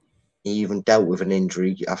even dealt with an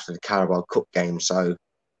injury after the Carabao Cup game. So,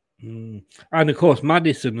 and of course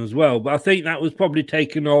Maddison as well. But I think that was probably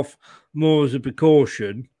taken off more as a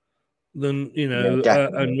precaution than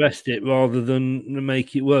and rest it rather than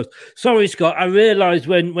make it worse. Sorry, Scott. I realised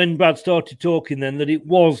when Brad started talking then that it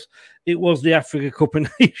was the Africa Cup of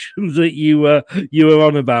Nations that you were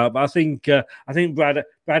on about. But I think Brad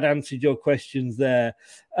answered your questions there.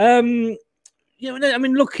 Looking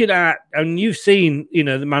at, and you've seen,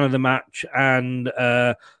 the man of the match and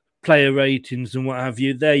player ratings and what have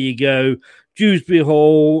you. There you go. Dewsbury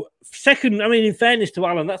Hall, second. I mean, in fairness to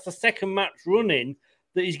Alan, that's the second match running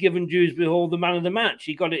that he's given Dewsbury Hall the man of the match.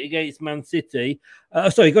 He got it against Man City.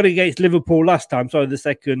 He got it against Liverpool last time. Sorry, the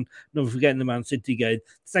second, not forgetting the Man City game.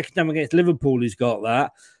 Second time against Liverpool, he's got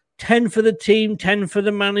that. 10 for the team, 10 for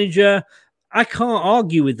the manager. I can't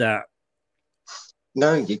argue with that.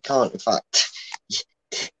 No, you can't. In fact,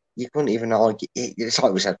 you couldn't even argue. It's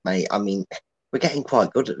like we said, mate. I mean, we're getting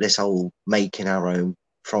quite good at this whole making our own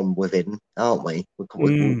from within, aren't we?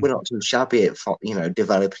 We're not too shabby at,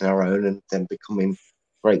 developing our own and then becoming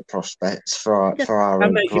great prospects for our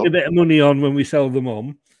own making club. a bit of money on when we sell them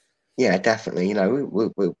on. Yeah, definitely.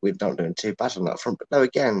 We're not doing too bad on that front. But no,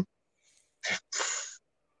 again,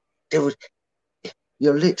 you're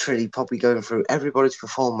literally probably going through everybody's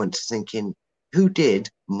performance thinking, who did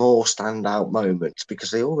more standout moments?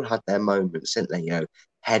 Because they all had their moments, didn't they?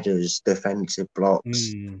 Headers, defensive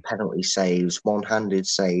blocks, penalty saves, one-handed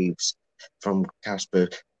saves from Casper,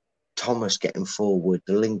 Thomas getting forward,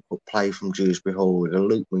 the link-up play from Dewsbury Hall, the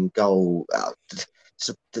Lookman goal.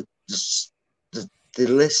 The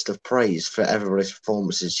list of praise for everybody's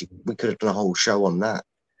performances, we could have done a whole show on that.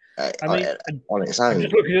 On its own. I'm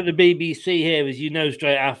just looking at the BBC here, as you know,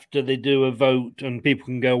 straight after they do a vote and people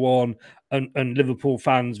can go on and Liverpool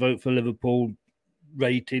fans vote for Liverpool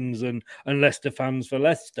ratings and Leicester fans for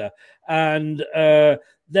Leicester. And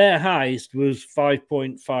their highest was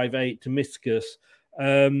 5.58 to Miscus.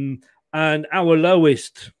 And our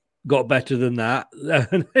lowest got better than that.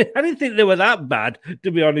 I didn't think they were that bad,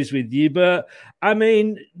 to be honest with you. But I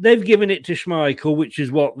mean, they've given it to Schmeichel, which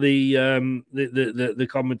is what the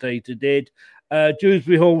commentator did.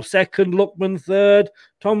 Dewsbury Hall second, Lookman third,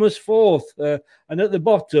 Thomas fourth, and at the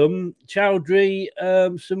bottom, Chowdhury,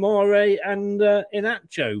 Samore, and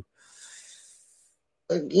Inacho.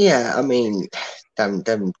 Yeah, I mean,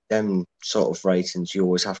 them sort of ratings you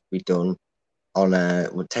always have to be done on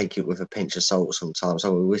we'll take it with a pinch of salt sometimes.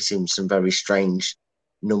 So we've seen some very strange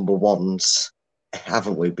number ones,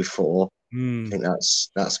 haven't we, before? I think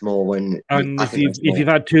that's more when. And if you've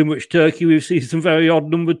had too much turkey, we've seen some very odd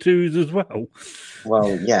number twos as well.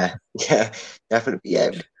 Well, yeah, definitely.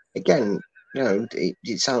 Yeah, again,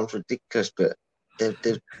 it sounds ridiculous, but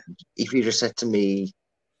if you just said to me,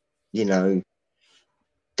 not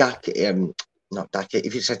Dackett,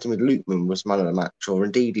 if you said to me Lookman was man of the match, or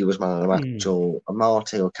indeed he was man of the match, or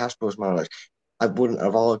Amati or Casper was man of the match, I wouldn't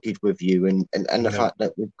have argued with you. And the fact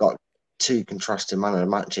that we've got two contrasting man of the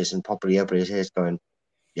matches and probably everybody here is going,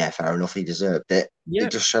 yeah, fair enough, he deserved it. Yeah.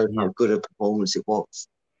 It just showed how good a performance it was.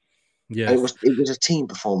 Yeah, it was a team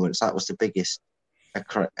performance. That was the biggest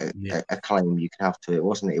acclaim you could have to it,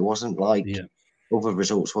 wasn't it? It wasn't like other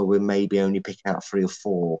results where we're maybe only picking out 3 or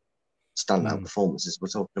 4 standout performances. We're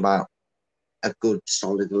talking about a good,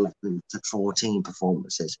 solid 11 to 14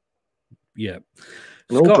 performances. Yeah.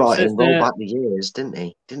 And Albrighton rolled back the years, didn't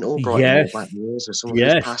he? Didn't Albrighton roll back the years or some of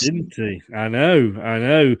his passing? Didn't he? I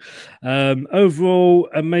know. Overall,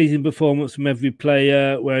 amazing performance from every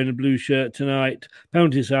player wearing a blue shirt tonight.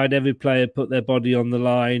 Penalty side, every player put their body on the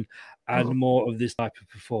line, and more of this type of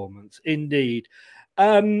performance. Indeed.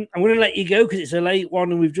 I'm going to let you go because it's a late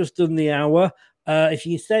one and we've just done the hour. If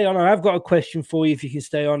you can stay on, I've got a question for you. If you can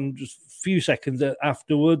stay on just a few seconds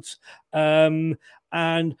afterwards. And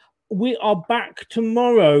we are back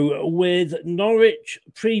tomorrow with Norwich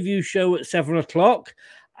preview show at 7:00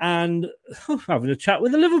 and having a chat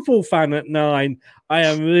with a Liverpool fan at 9. I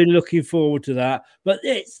am really looking forward to that. But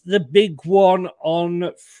it's the big one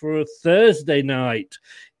on for Thursday night.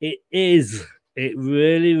 It is. It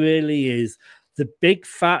really, really is. The big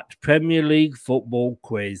fat Premier League football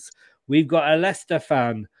quiz. We've got a Leicester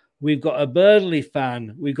fan. We've got a Burnley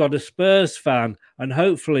fan. We've got a Spurs fan. And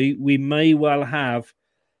hopefully we may well have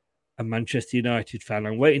a Manchester United fan.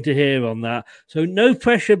 I'm waiting to hear on that. So no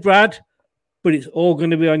pressure, Brad, but it's all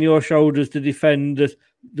going to be on your shoulders to defend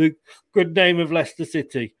the good name of Leicester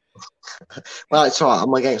City. Well, it's all right.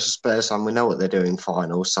 I'm against the Spurs, and we know what they're doing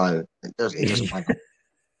final, so it doesn't matter.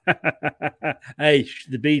 Hey,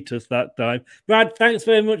 they beat us that time. Brad, thanks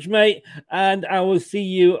very much, mate. And I will see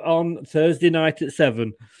you on Thursday night at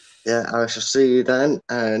 7. Yeah, I shall see you then.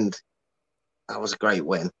 And that was a great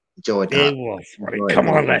win. Enjoyed that. It was. Come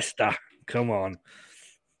on, Leicester. Come on.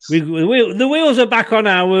 The wheels are back on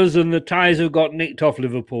ours and the tyres have got nicked off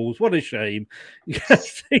Liverpool's. What a shame.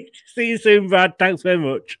 See you soon, Brad. Thanks very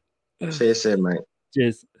much. See you soon, mate.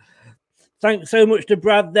 Cheers. Thanks so much to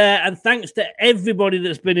Brad there, and thanks to everybody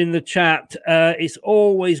that's been in the chat. It's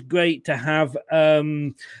always great to have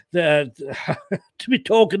to be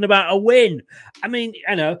talking about a win. I mean,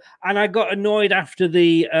 I know, and I got annoyed after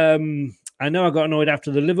the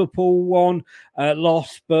Liverpool one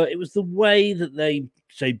loss, but it was the way that they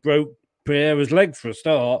broke Pereira's leg for a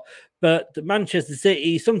start. But Manchester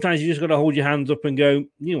City, sometimes you just got to hold your hands up and go,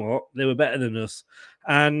 you know what, they were better than us,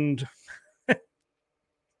 and.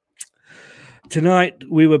 Tonight,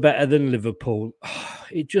 we were better than Liverpool.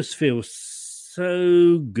 It just feels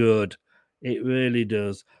so good. It really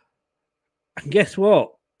does. And guess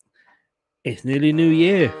what? It's nearly New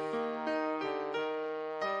Year.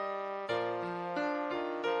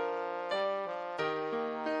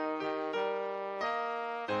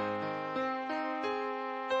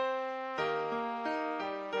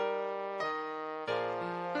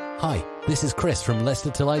 Hi, this is Chris from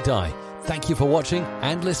Leicester Till I Die. Thank you for watching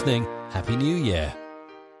and listening. Happy New Year.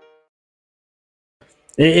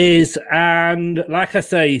 It is, and like I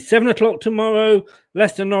say, 7 o'clock tomorrow,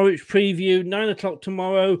 Leicester Norwich preview, 9 o'clock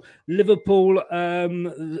tomorrow, Liverpool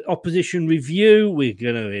opposition review. We're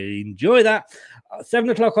going to enjoy that. 7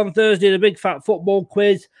 o'clock on Thursday, the big fat football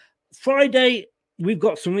quiz. Friday, we've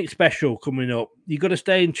got something special coming up. You've got to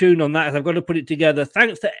stay in tune on that, as I've got to put it together.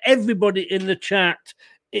 Thanks to everybody in the chat.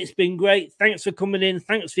 It's been great. Thanks for coming in.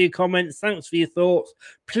 Thanks for your comments. Thanks for your thoughts.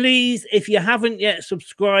 Please, if you haven't yet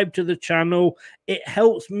subscribed to the channel, it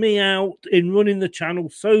helps me out in running the channel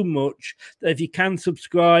so much that if you can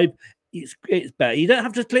subscribe, it's better. You don't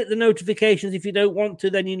have to click the notifications if you don't want to,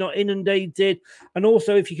 then you're not inundated. And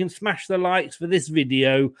also, if you can smash the likes for this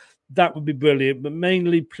video, that would be brilliant. But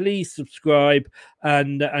mainly, please subscribe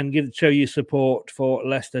and show your support for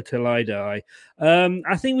Leicester Till I Die.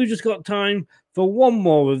 I think we've just got time for one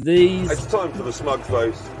more of these. It's time for the smug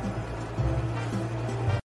face.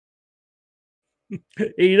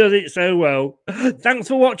 He does it so well. Thanks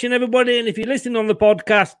for watching, everybody. And if you're listening on the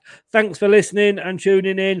podcast, thanks for listening and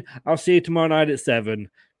tuning in. I'll see you tomorrow night at 7.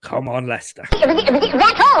 Come on, Leicester.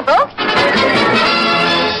 That's all, folks.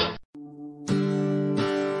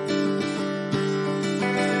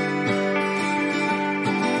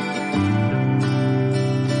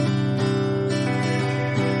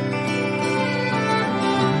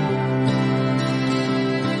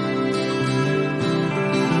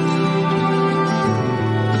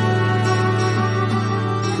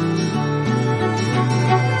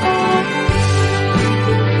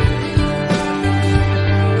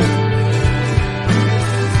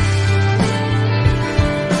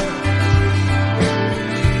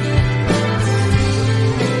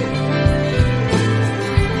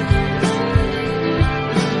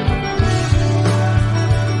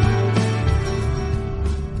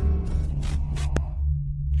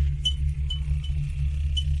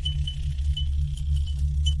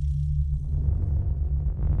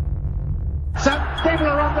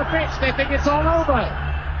 They think it's all over.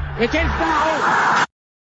 It is now.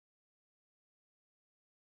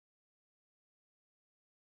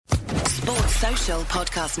 Sports Social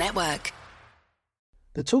Podcast Network.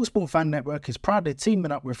 The TalkSport Fan Network is proudly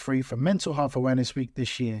teaming up with Free for Mental Health Awareness Week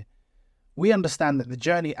this year. We understand that the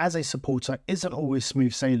journey as a supporter isn't always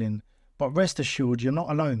smooth sailing, but rest assured you're not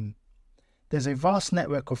alone. There's a vast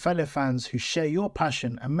network of fellow fans who share your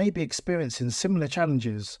passion and may be experiencing similar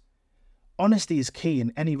challenges. Honesty is key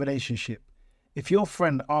in any relationship. If your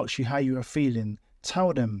friend asks you how you are feeling,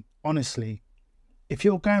 tell them honestly. If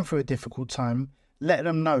you're going through a difficult time, let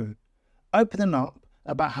them know. Opening up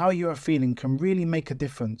about how you are feeling can really make a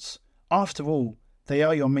difference. After all, they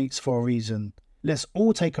are your mates for a reason. Let's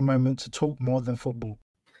all take a moment to talk more than football.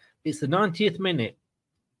 It's the 90th minute.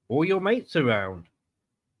 All your mates around.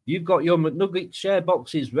 You've got your McNugget share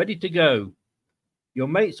boxes ready to go. Your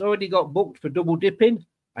mates already got booked for double dipping,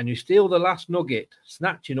 and you steal the last nugget,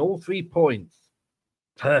 snatching all 3 points.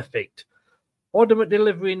 Perfect. Order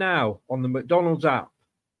McDelivery now on the McDonald's app.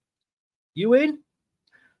 You in?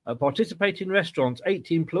 At participating restaurants,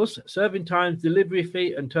 18 plus, serving times, delivery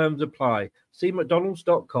fee and terms apply. See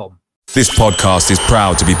mcdonalds.com. This podcast is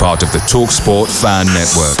proud to be part of the TalkSport Fan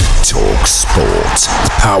Network. TalkSport.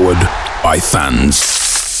 Powered by fans.